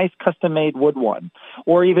really nice custom-made wood one,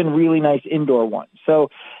 or even really nice indoor one.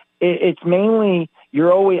 So it's mainly I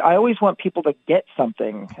always want people to get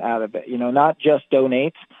something out of it, not just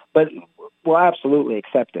donate, but we'll absolutely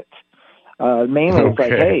accept it. Mainly it's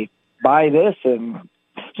like, hey, buy this. And,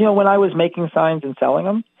 when I was making signs and selling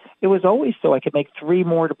them, it was always so I could make 3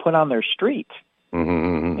 more to put on their street. You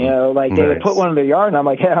know, like they would put one in their yard, and I'm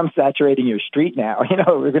like, hey, I'm saturating your street now. You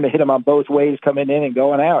know, we're going to hit them on both ways coming in and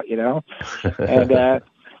going out, you know. And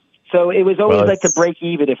so it was always like to break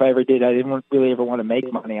even if I ever did. I didn't really ever want to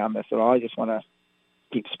make money on this at all. I just want to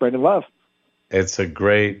keep spreading love. It's a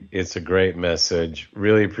great message.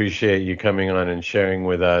 Really appreciate you coming on and sharing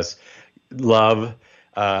with us. Love.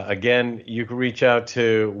 Again, you can reach out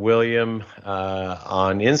to William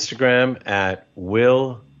on Instagram at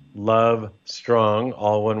WillLoveStrong,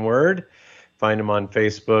 all one word. Find him on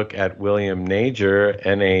Facebook at William Najger,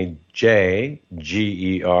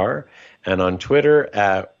 Najger, and on Twitter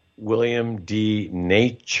at William D.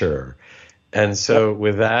 Nature. And so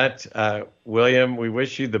with that, William, we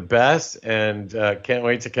wish you the best and can't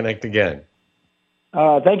wait to connect again.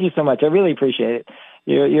 Thank you so much. I really appreciate it.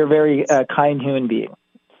 You're a very kind human being.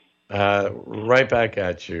 Right back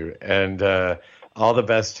at you. And all the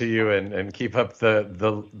best to you and keep up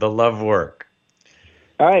the love work.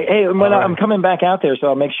 All right. Hey, I'm coming back out there, so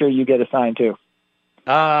I'll make sure you get a sign too.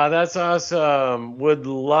 That's awesome. Would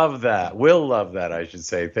love that. Will love that, I should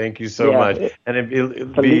say. Thank you so much. And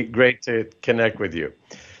it'll be great to connect with you.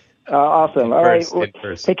 Awesome. All right. Well,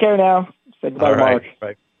 take care now. Say goodbye, Mark.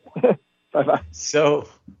 Bye. Bye-bye. So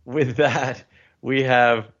with that, we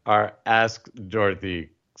have our Ask Dorothy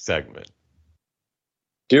segment.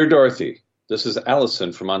 Dear Dorothy, this is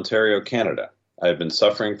Allison from Ontario, Canada. I have been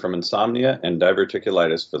suffering from insomnia and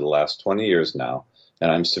diverticulitis for the last 20 years now, and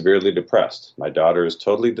I'm severely depressed. My daughter is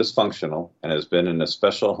totally dysfunctional and has been in a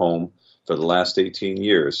special home for the last 18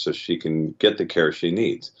 years so she can get the care she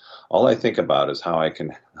needs. All I think about is how I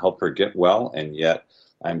can help her get well, and yet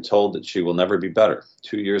I'm told that she will never be better.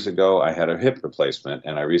 2 years ago, I had a hip replacement,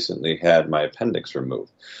 and I recently had my appendix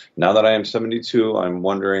removed. Now that I am 72, I'm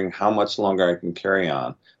wondering how much longer I can carry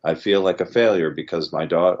on. I feel like a failure because of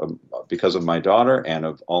my daughter and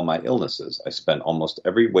of all my illnesses. I spend almost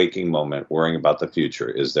every waking moment worrying about the future.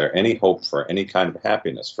 Is there any hope for any kind of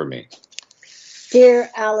happiness for me? Dear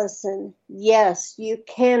Allison, yes, you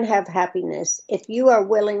can have happiness if you are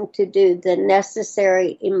willing to do the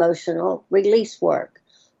necessary emotional release work.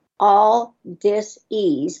 All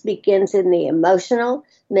dis-ease begins in the emotional,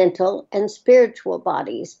 mental, and spiritual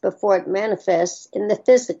bodies before it manifests in the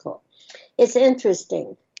physical. It's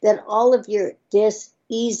interesting that all of your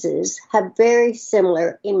dis-eases have very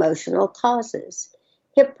similar emotional causes.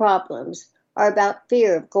 Hip problems are about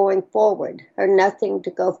fear of going forward or nothing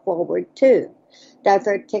to go forward to.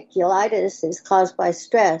 Diverticulitis is caused by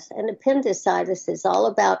stress, and appendicitis is all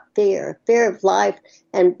about fear of life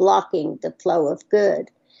and blocking the flow of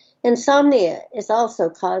good. Insomnia is also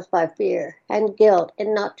caused by fear and guilt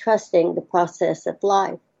and not trusting the process of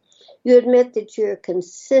life. You admit that you're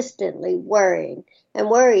consistently worrying, and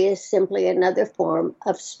worry is simply another form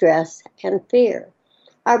of stress and fear.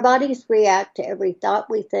 Our bodies react to every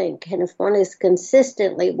thought we think, and if one is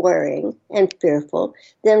consistently worrying and fearful,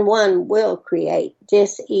 then one will create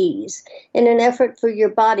dis-ease in an effort for your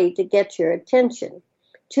body to get your attention.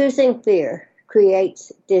 Choosing fear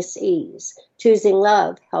creates dis-ease. Choosing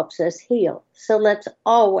love helps us heal, so let's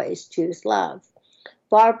always choose love.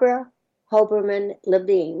 Barbara Hoberman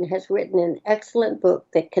Levine has written an excellent book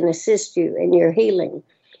that can assist you in your healing.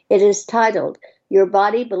 It is titled, Your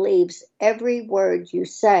Body Believes Every Word You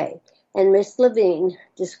Say, and Miss Levine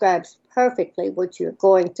describes perfectly what you're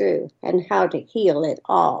going through and how to heal it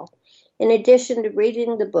all. In addition to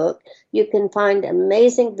reading the book, you can find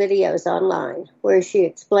amazing videos online where she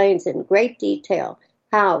explains in great detail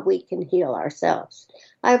how we can heal ourselves.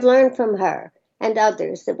 I've learned from her and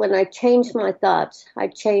others that when I change my thoughts, I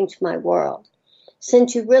change my world.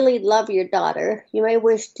 Since you really love your daughter, you may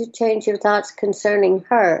wish to change your thoughts concerning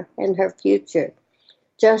her and her future.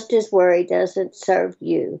 Just as worry doesn't serve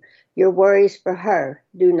you, your worries for her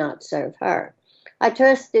do not serve her. I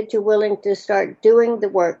trust that you're willing to start doing the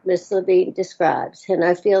work Miss Levine describes, and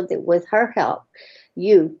I feel that with her help,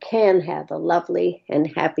 you can have a lovely and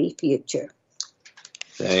happy future.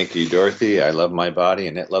 Thank you, Dorothy. I love my body,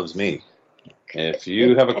 and it loves me. If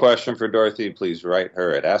you have a question for Dorothy, please write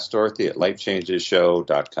her at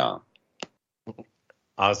AskDorothy@LifeChangesShow.com.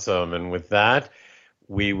 Awesome. And with that,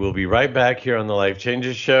 we will be right back here on the Life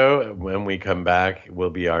Changes Show. When we come back,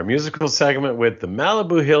 will be our musical segment with the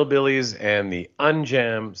Malibu Hillbillies and the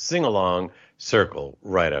unJam Singalong Circle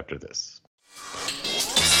right after this.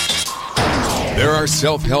 There are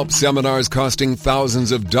self-help seminars costing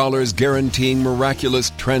thousands of dollars guaranteeing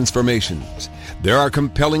miraculous transformations. There are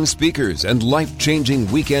compelling speakers and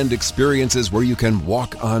life-changing weekend experiences where you can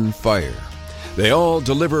walk on fire. They all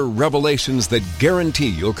deliver revelations that guarantee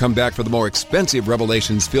you'll come back for the more expensive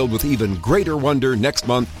revelations filled with even greater wonder next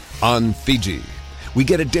month on Fiji. We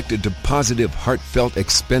get addicted to positive, heartfelt,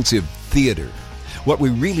 expensive theater. What we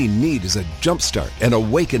really need is a jumpstart, an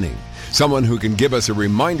awakening, someone who can give us a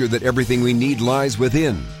reminder that everything we need lies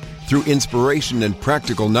within. Through inspiration and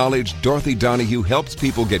practical knowledge, Dorothy Donahue helps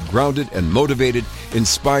people get grounded and motivated,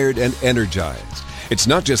 inspired and energized. It's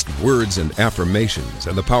not just words and affirmations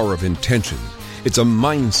and the power of intention. It's a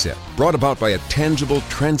mindset brought about by a tangible,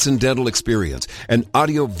 transcendental experience, an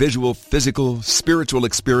audio-visual, physical, spiritual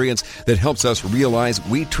experience that helps us realize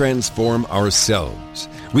we transform ourselves.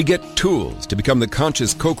 We get tools to become the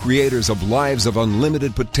conscious co-creators of lives of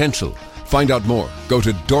unlimited potential. Find out more. Go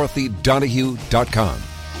to DorothyDonahue.com.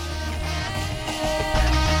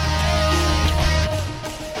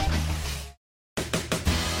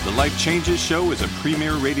 The Life Changes Show is a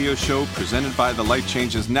premier radio show presented by the Life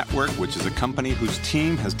Changes Network, which is a company whose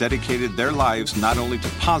team has dedicated their lives not only to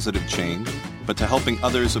positive change, but to helping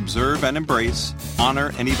others observe and embrace,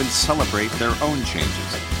 honor, and even celebrate their own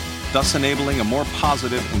changes, thus enabling a more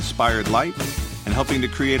positive, inspired life and helping to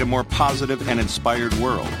create a more positive and inspired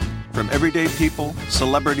world. From everyday people,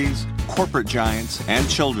 celebrities, corporate giants, and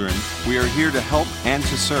children, we are here to help and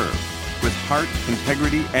to serve. With heart,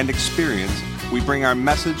 integrity, and experience, we bring our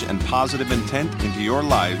message and positive intent into your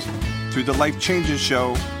lives through the Life Changes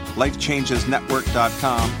Show,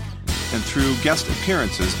 lifechangesnetwork.com, and through guest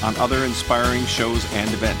appearances on other inspiring shows and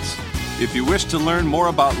events. If you wish to learn more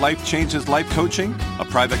about Life Changes Life Coaching, a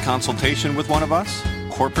private consultation with one of us,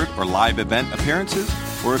 corporate or live event appearances,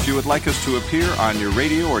 or if you would like us to appear on your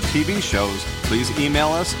radio or TV shows, please email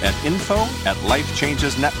us at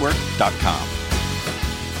info@lifechangesnetwork.com.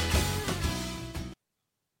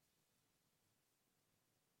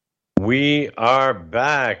 We are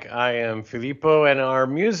back. I am Filippo, and our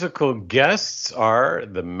musical guests are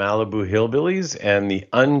the Malibu Hillbillies and the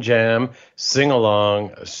unJam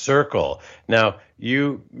Singalong Circle. Now,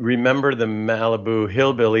 you remember the Malibu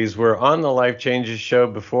Hillbillies were on the Life Changes show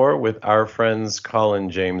before with our friends Colin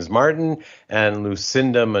James Martin and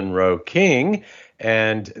Lucinda Monroe King,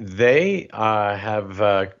 and they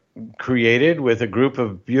have created with a group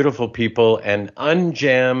of beautiful people an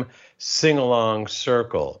unJam Singalong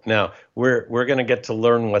Circle. Now, we're going to get to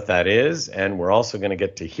learn what that is, and we're also going to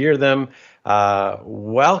get to hear them.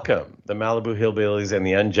 Welcome, the Malibu Hillbillies and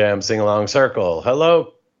the unJam Singalong Circle.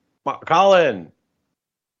 Hello, Colin.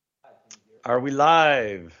 Are we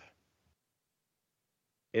live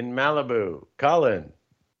in Malibu? Colin,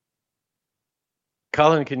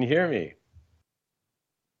 can you hear me?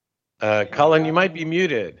 Colin, you might be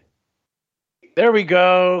muted. There we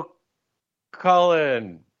go.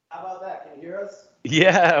 Colin. How about that? Can you hear us?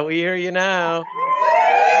 Yeah, we hear you now.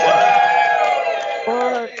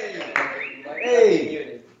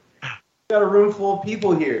 Hey, we got a room full of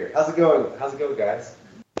people here. How's it going? How's it going, guys?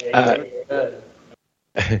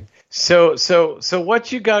 So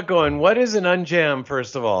what you got going? What is an unJam,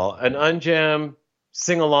 first of all? An unJam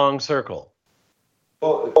Singalong Circle?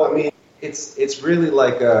 Well, I mean, it's really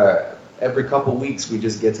like every couple weeks we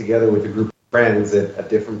just get together with a group of friends at a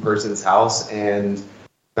different person's house and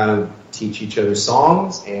kind of teach each other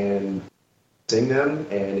songs and sing them,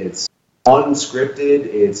 and it's unscripted,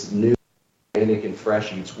 it's new, organic, and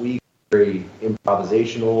fresh each week, very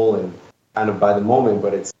improvisational and kind of by the moment,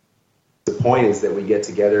 but the point is that we get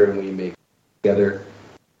together and we make together,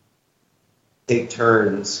 take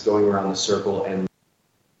turns going around the circle and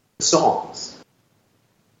songs.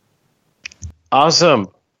 Awesome.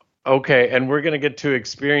 Okay, and we're going to get to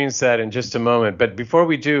experience that in just a moment, but before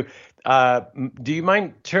we do you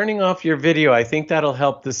mind turning off your video? I think that'll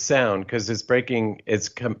help the sound because it's breaking. It's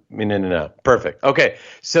coming in and out. Perfect. Okay.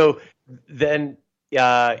 So then,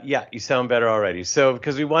 yeah, you sound better already. So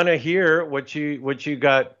because we want to hear what you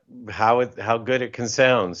got, how good it can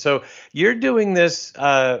sound. So you're doing this.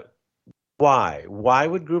 Why? Why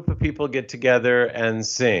would a group of people get together and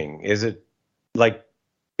sing? Is it like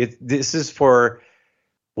this is for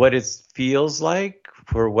what it feels like,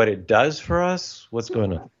 for what it does for us? What's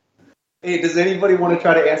going on? Hey, does anybody want to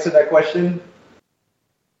try to answer that question?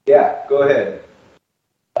 Yeah, go ahead.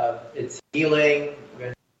 It's healing when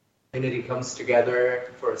the community comes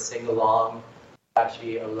together for a sing-along.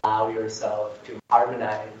 Actually allow yourself to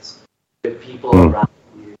harmonize with people around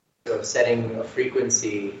you. So setting a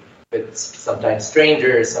frequency with sometimes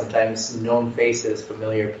strangers, sometimes known faces,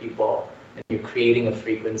 familiar people. And you're creating a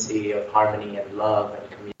frequency of harmony and love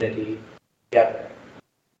and community together.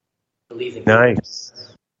 Releasing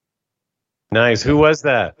Nice. Who was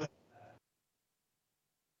that?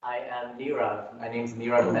 I am Nirav. My name's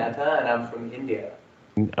Nirav Mehta, and I'm from India.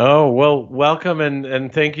 Oh, well, welcome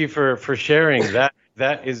and thank you for sharing that.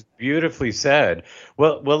 That is beautifully said.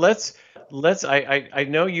 Well, let's let's. I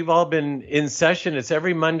know you've all been in session. It's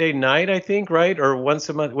every Monday night, I think, right? Or once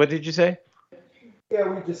a month. What did you say? Yeah,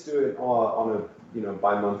 we just do it on a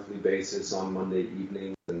bi-monthly basis on Monday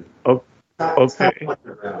evenings, and Oh, it's kind okay. of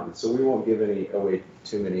underground, so we won't give away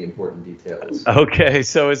too many important details. Okay,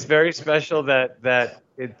 so it's very special that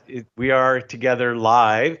we are together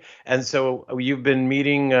live, and so you've been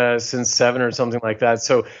meeting since 7 or something like that.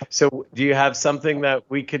 So do you have something that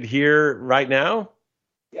we could hear right now?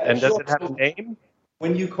 Yeah, And does sure. it have a name?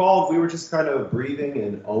 When you called, we were just kind of breathing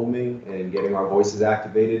and oming and getting our voices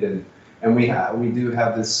activated, and we do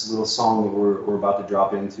have this little song that we're about to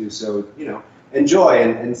drop into. So enjoy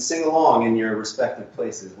and sing along in your respective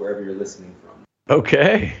places wherever you're listening from.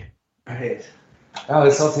 Okay. All right. Now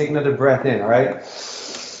let's all take another breath in. All right.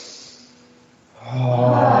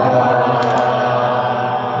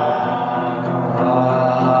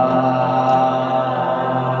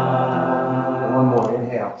 One more.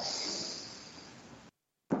 Inhale.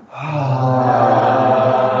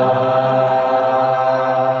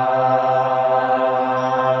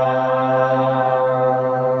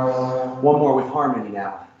 One more with harmony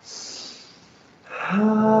now.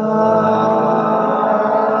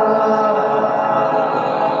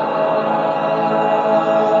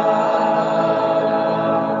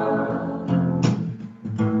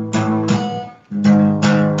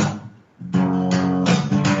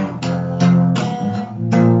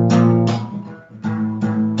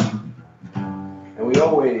 And we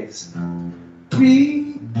always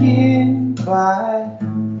begin by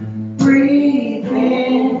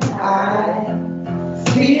breathing. I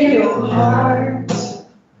feel heart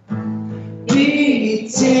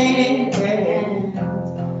beating and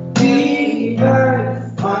the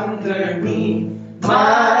earth underneath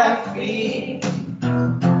my feet.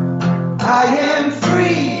 I am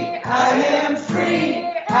free, I am free,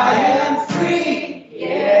 I am free,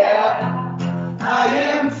 yeah. I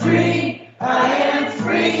am free, I am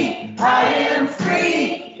free, I am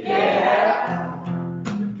free, yeah.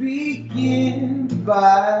 Begin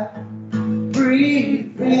by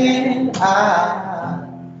breathing. I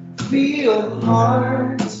feel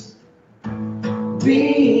heart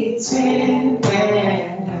beating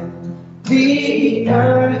and the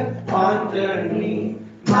earth underneath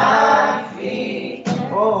my feet.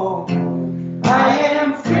 Oh, I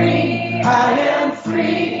am free, I am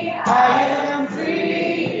free, I am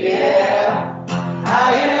free, yeah.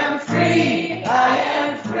 I am free, I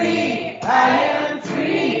am free, I am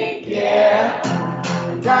free, yeah.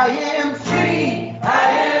 And I am free,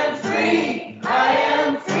 I am free, I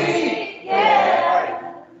am free,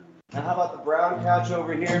 yeah. Now how about the brown couch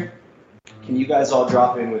over here? Can you guys all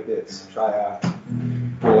drop in with this? Try a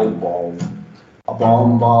boom boom, a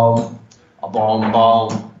boom boom, a boom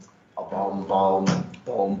boom, a boom boom,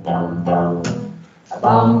 boom boom boom, a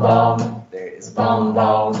boom boom. There is boom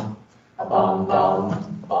boom, a boom boom,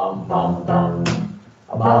 boom boom boom,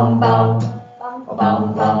 a boom boom, a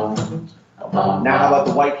boom boom, a boom. Now how about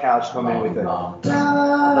the white couch come in with it? All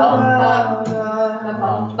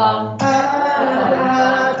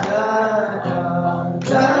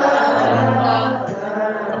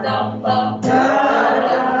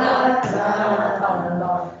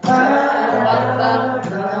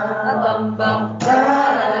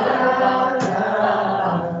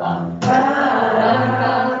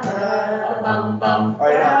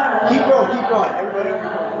right, now keep going. Everybody over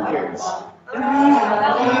here with ears.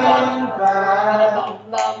 Breathing by,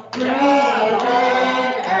 breathing out.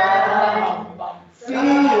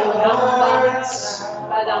 Feel hearts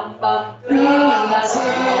beating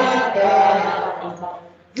and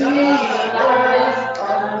the earth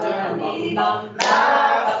underneath my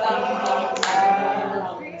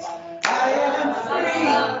feet. I am free,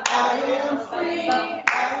 I am free,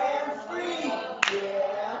 I am free, yeah.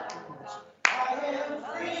 I am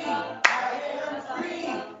free, I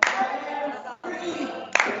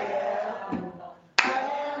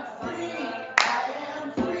am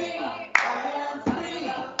free, I am free,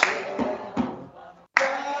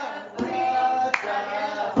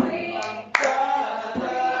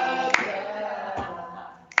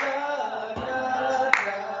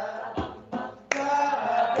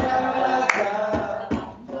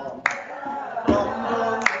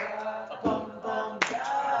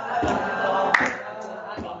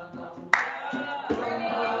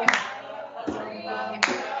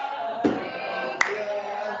 yeah.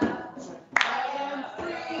 I am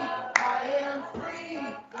free, I am free,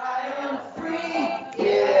 I am free,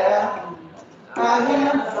 yeah. I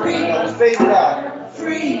am free. Let's face that.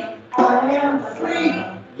 Free. I am free.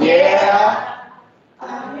 Yeah. I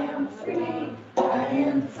am free. I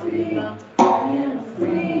am free. I am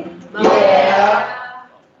free. Yeah.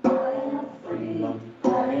 I am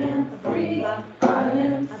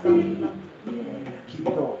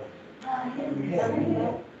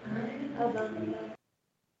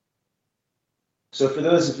So for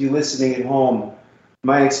those of you listening at home,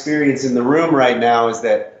 my experience in the room right now is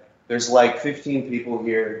that there's like 15 people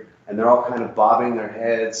here, and they're all kind of bobbing their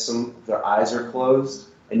heads. Their eyes are closed,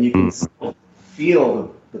 and you can still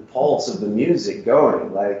feel the pulse of the music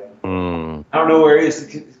going. Like, I don't know where it is.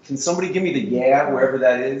 Can somebody give me the yeah, wherever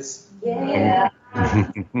that is? Yeah. All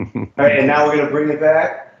right, and now we're going to bring it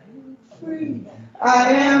back. Free.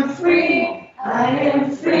 I am free. I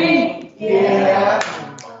am free. Yeah.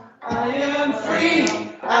 I am free.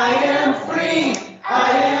 I am free.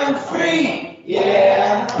 I am free.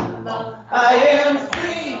 Yeah. I am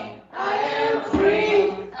free. I am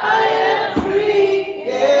free. I am free.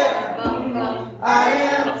 Yeah. I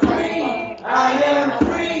am free. I am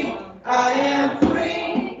free. I am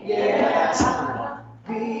free. Yeah.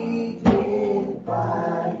 Breathe in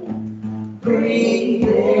by. Breathe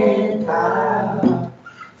in out.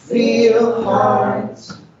 Feel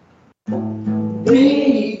hearts.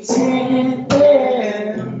 Beating in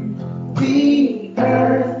the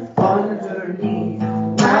earth underneath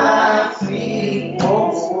my feet.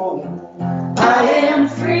 Oh, I am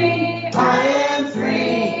free, I am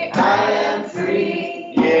free, I am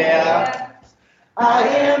free, yeah. I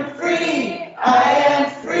am free, I am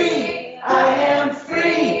free, I am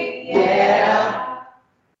free, yeah.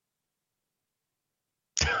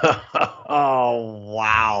 Oh,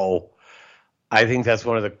 wow. I think that's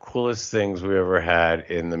one of the coolest things we ever had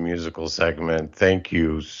in the musical segment. Thank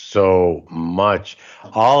you so much.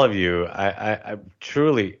 All of you, I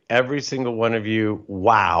truly, every single one of you,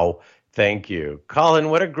 wow. Thank you. Colin,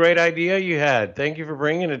 what a great idea you had. Thank you for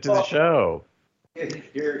bringing it to the show.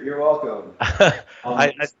 You're welcome.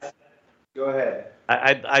 Go ahead.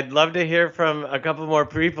 I'd love to hear from a couple more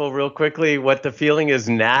people real quickly what the feeling is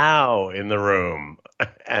now in the room.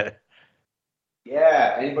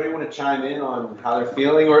 Yeah, anybody want to chime in on how they're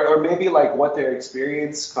feeling, or maybe like what their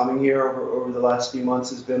experience coming here over the last few months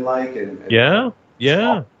has been like, and yeah,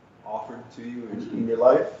 offered to you in your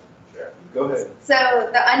life? Sure. Go ahead. So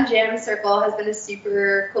the unJam circle has been a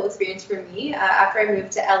super cool experience for me. After I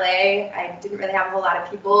moved to LA, I didn't really have a whole lot of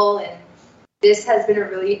people, and this has been a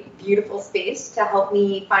really beautiful space to help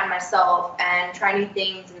me find myself and try new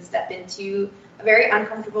things and step into a very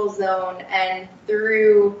uncomfortable zone. And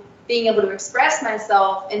through being able to express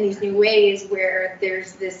myself in these new ways where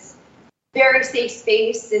there's this very safe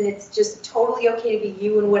space and it's just totally okay to be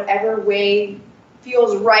you in whatever way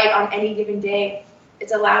feels right on any given day,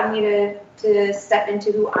 it's allowed me to step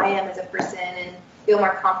into who I am as a person and feel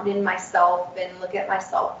more confident in myself and look at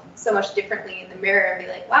myself so much differently in the mirror and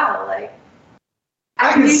be like, wow, like,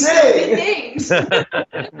 I can do so many things. Nice.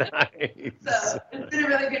 So it's been a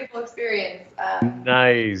really beautiful experience.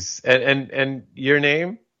 Nice. And your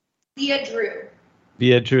name? Leah Drew.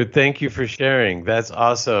 Leah Drew, thank you for sharing. That's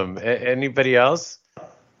awesome. Anybody else?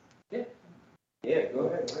 Yeah, go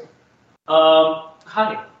ahead, Mike.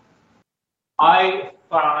 Hi. I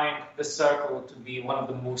find the circle to be one of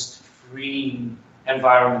the most freeing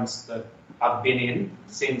environments that I've been in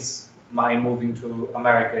since my moving to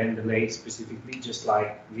America and LA specifically, just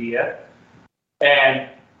like Leah. And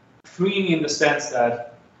freeing in the sense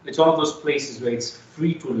that it's one of those places where it's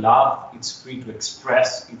free to love, it's free to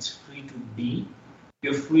express, it's free to be.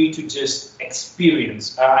 You're free to just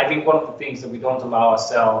experience. I think one of the things that we don't allow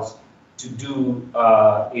ourselves to do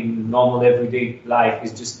in normal everyday life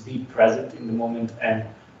is just be present in the moment. And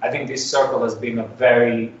I think this circle has been a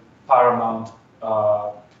very paramount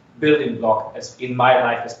building block in my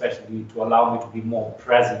life, especially to allow me to be more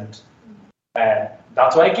present. And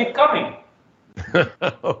that's why I keep coming.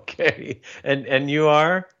 Okay. And you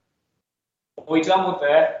are? We done with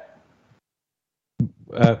that.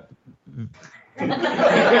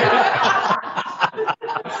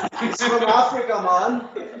 It's from Africa,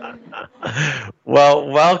 man. Well,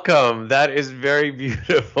 welcome. That is very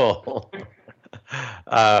beautiful.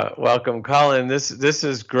 Welcome, Colin. This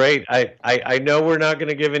is great. I know we're not going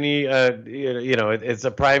to give any, it's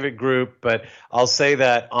a private group, but I'll say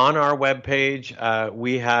that on our webpage,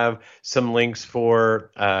 we have some links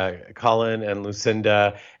for Colin and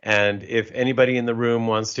Lucinda. And if anybody in the room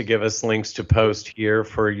wants to give us links to post here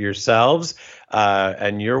for yourselves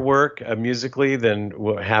and your work musically, then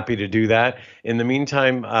we're happy to do that. In the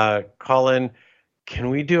meantime, Colin, can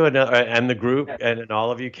we do another, and the group and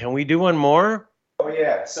all of you, can we do one more? Oh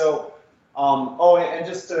yeah. So, and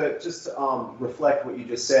just to reflect what you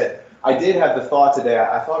just said, I did have the thought today.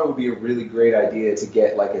 I thought it would be a really great idea to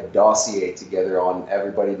get like a dossier together on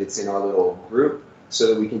everybody that's in our little group,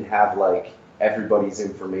 so that we can have like everybody's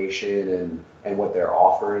information and what their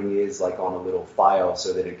offering is like on a little file,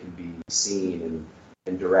 so that it can be seen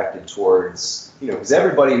and directed towards, because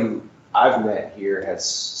everybody who I've met here has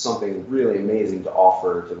something really amazing to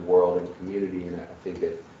offer to the world and community, and I think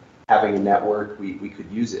that having a network, we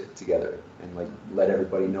could use it together and like let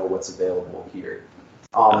everybody know what's available here.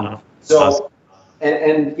 And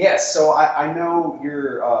yes, so I know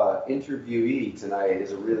your interviewee tonight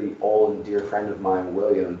is a really old and dear friend of mine,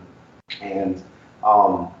 William, and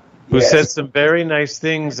who said some very nice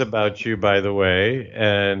things about you, by the way,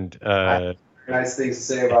 and nice things to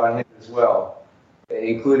say about him as well,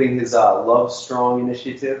 including his Love Strong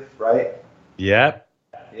initiative, right? Yep.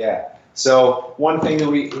 Yeah. So one thing that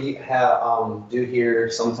we do here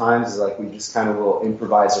sometimes is like we just kind of will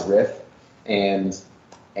improvise a riff and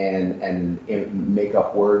make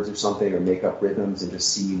up words or something, or make up rhythms, and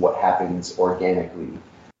just see what happens organically.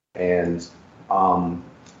 And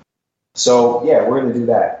so yeah, we're gonna do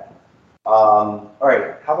that. All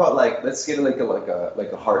right, how about let's get like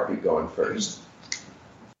a heartbeat going first.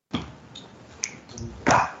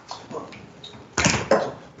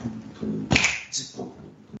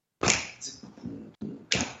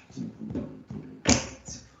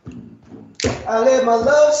 I let my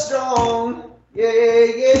love strong, yeah,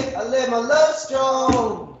 yeah. I let my love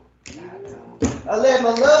strong. I let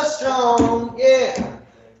my love strong, yeah,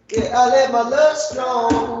 yeah. I let my love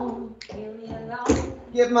strong.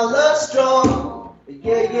 Give my love strong,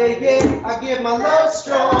 yeah, yeah, yeah. I give my love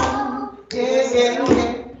strong, yeah, yeah,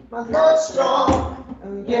 yeah. My love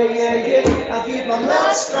strong, yeah, yeah, yeah. I give my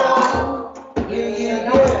love strong, yeah,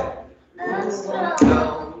 yeah, yeah. Love strong,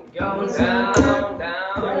 going down, down, down.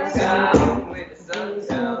 It's a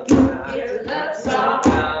love song.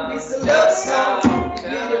 It's a love song. With the sun song.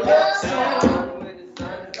 It's a love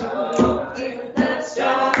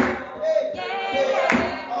song.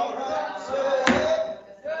 Yeah. All right.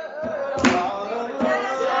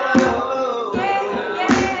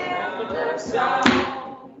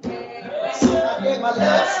 I get my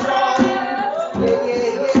love strong. Yeah,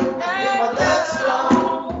 yeah, yeah. I get my love strong.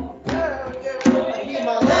 I get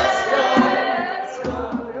my love strong.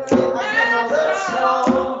 I get my love strong.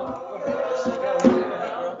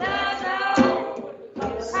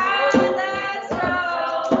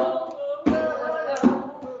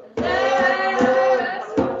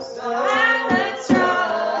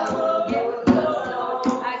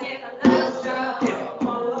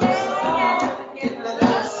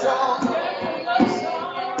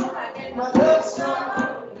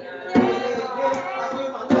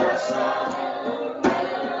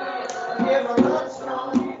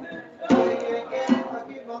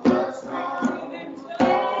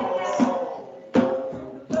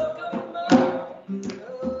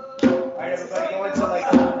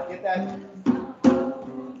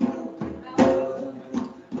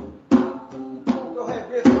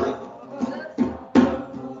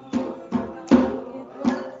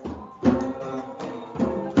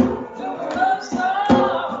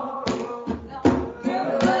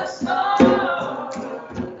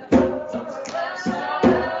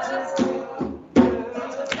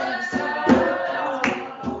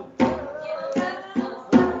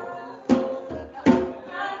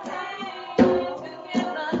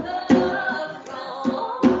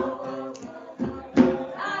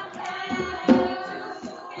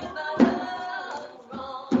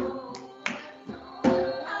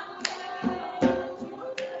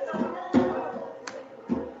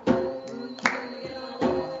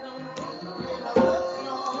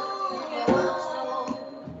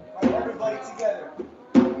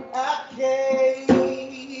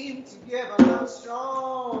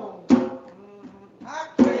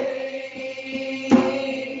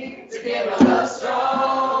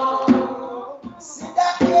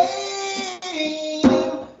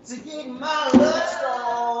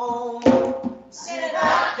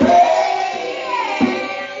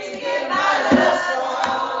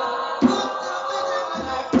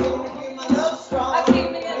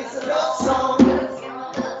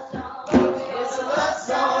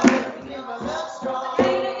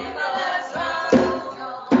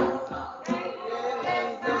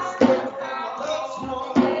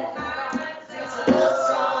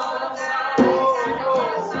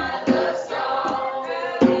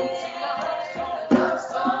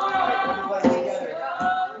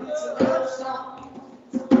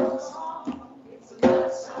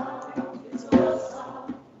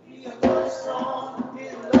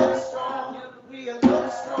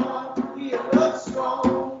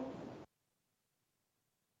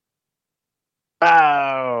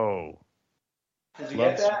 Wow. Did you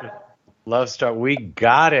get that? Love Star. We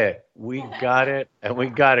got it. We got it, and we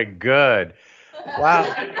got it good.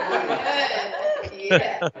 Wow.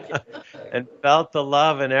 Yeah. And felt the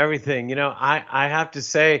love and everything. You know, I have to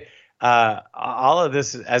say, all of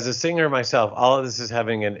this, as a singer myself, all of this is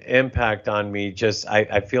having an impact on me. Just,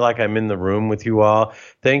 I feel like I'm in the room with you all.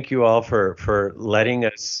 Thank you all for letting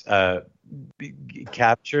us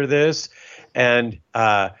capture this. And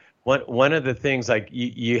one of the things, like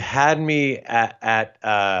you had me at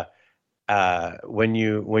when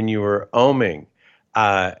you were oming,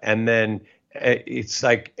 and then it's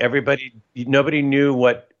like nobody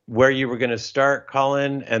knew where you were going to start,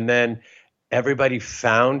 Colin, and then everybody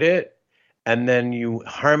found it, and then you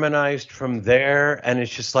harmonized from there, and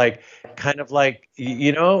it's just like kind of like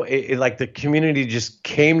like the community just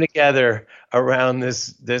came together around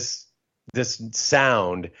this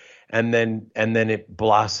sound, and then it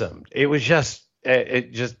blossomed. It was just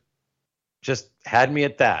it just had me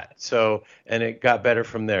at that. So, and it got better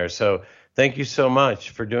from there. So thank you so much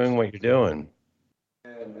for doing what you're doing.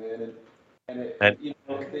 Yeah, man. And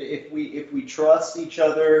if we trust each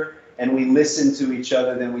other and we listen to each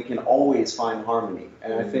other, then we can always find harmony.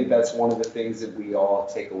 And I think that's one of the things that we all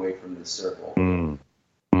take away from this circle.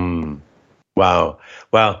 Wow.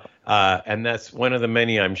 Well, and that's one of the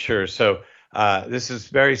many, I'm sure. So this is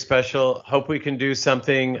very special. Hope we can do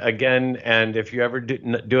something again. And if you ever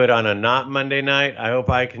do it on a not Monday night, I hope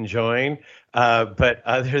I can join. But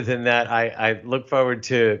other than that, I look forward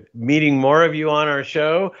to meeting more of you on our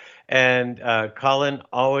show. And Colin,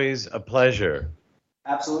 always a pleasure.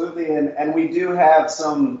 Absolutely. And we do have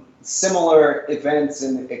some similar events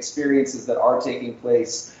and experiences that are taking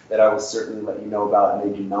place that I will certainly let you know about, and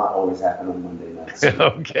they do not always happen on Monday nights.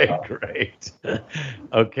 Okay, great.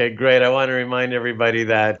 Okay, great. I want to remind everybody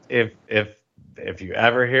that if you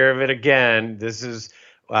ever hear of it again, this is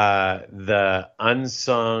the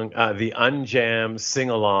unJam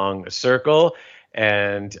sing-along circle,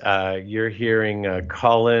 and you're hearing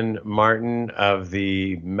Colin Martin of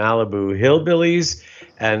the Malibu Hillbillies.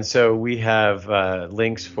 And so we have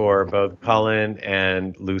links for both Colin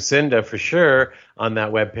and Lucinda for sure on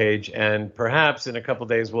that webpage. And perhaps in a couple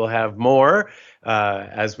days we'll have more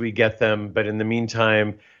as we get them. But in the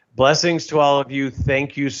meantime, blessings to all of you.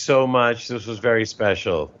 Thank you so much. This was very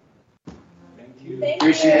special. Thank you.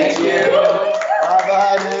 Appreciate you.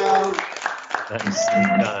 Bye-bye now. Nicely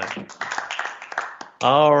done.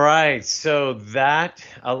 All right, so that,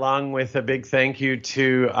 along with a big thank you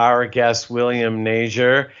to our guest, William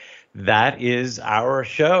Najger, that is our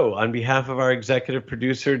show. On behalf of our executive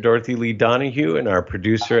producer, Dorothy Lee Donahue, and our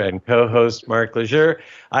producer and co-host, Mark Lejeune,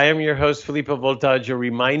 I am your host, Filippo Voltaggio,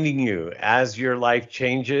 reminding you, as your life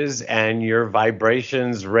changes and your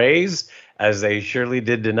vibrations raise, as they surely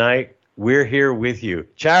did tonight, we're here with you.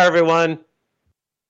 Ciao, everyone.